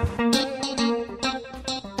why.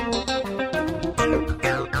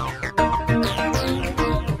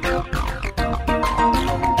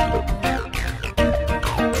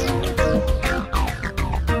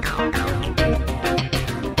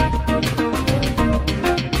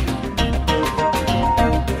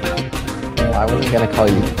 I wasn't gonna call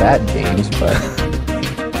you fat, James, but...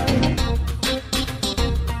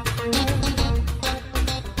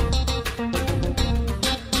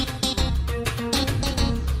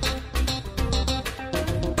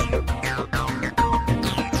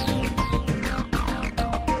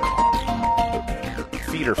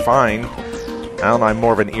 Feet are fine. I don't know, I'm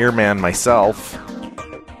more of an ear man myself.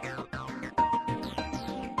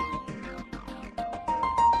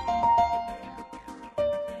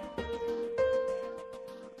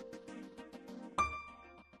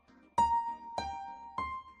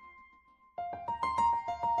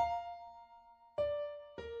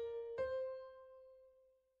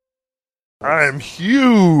 I'm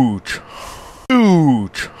huge.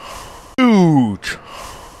 Huge.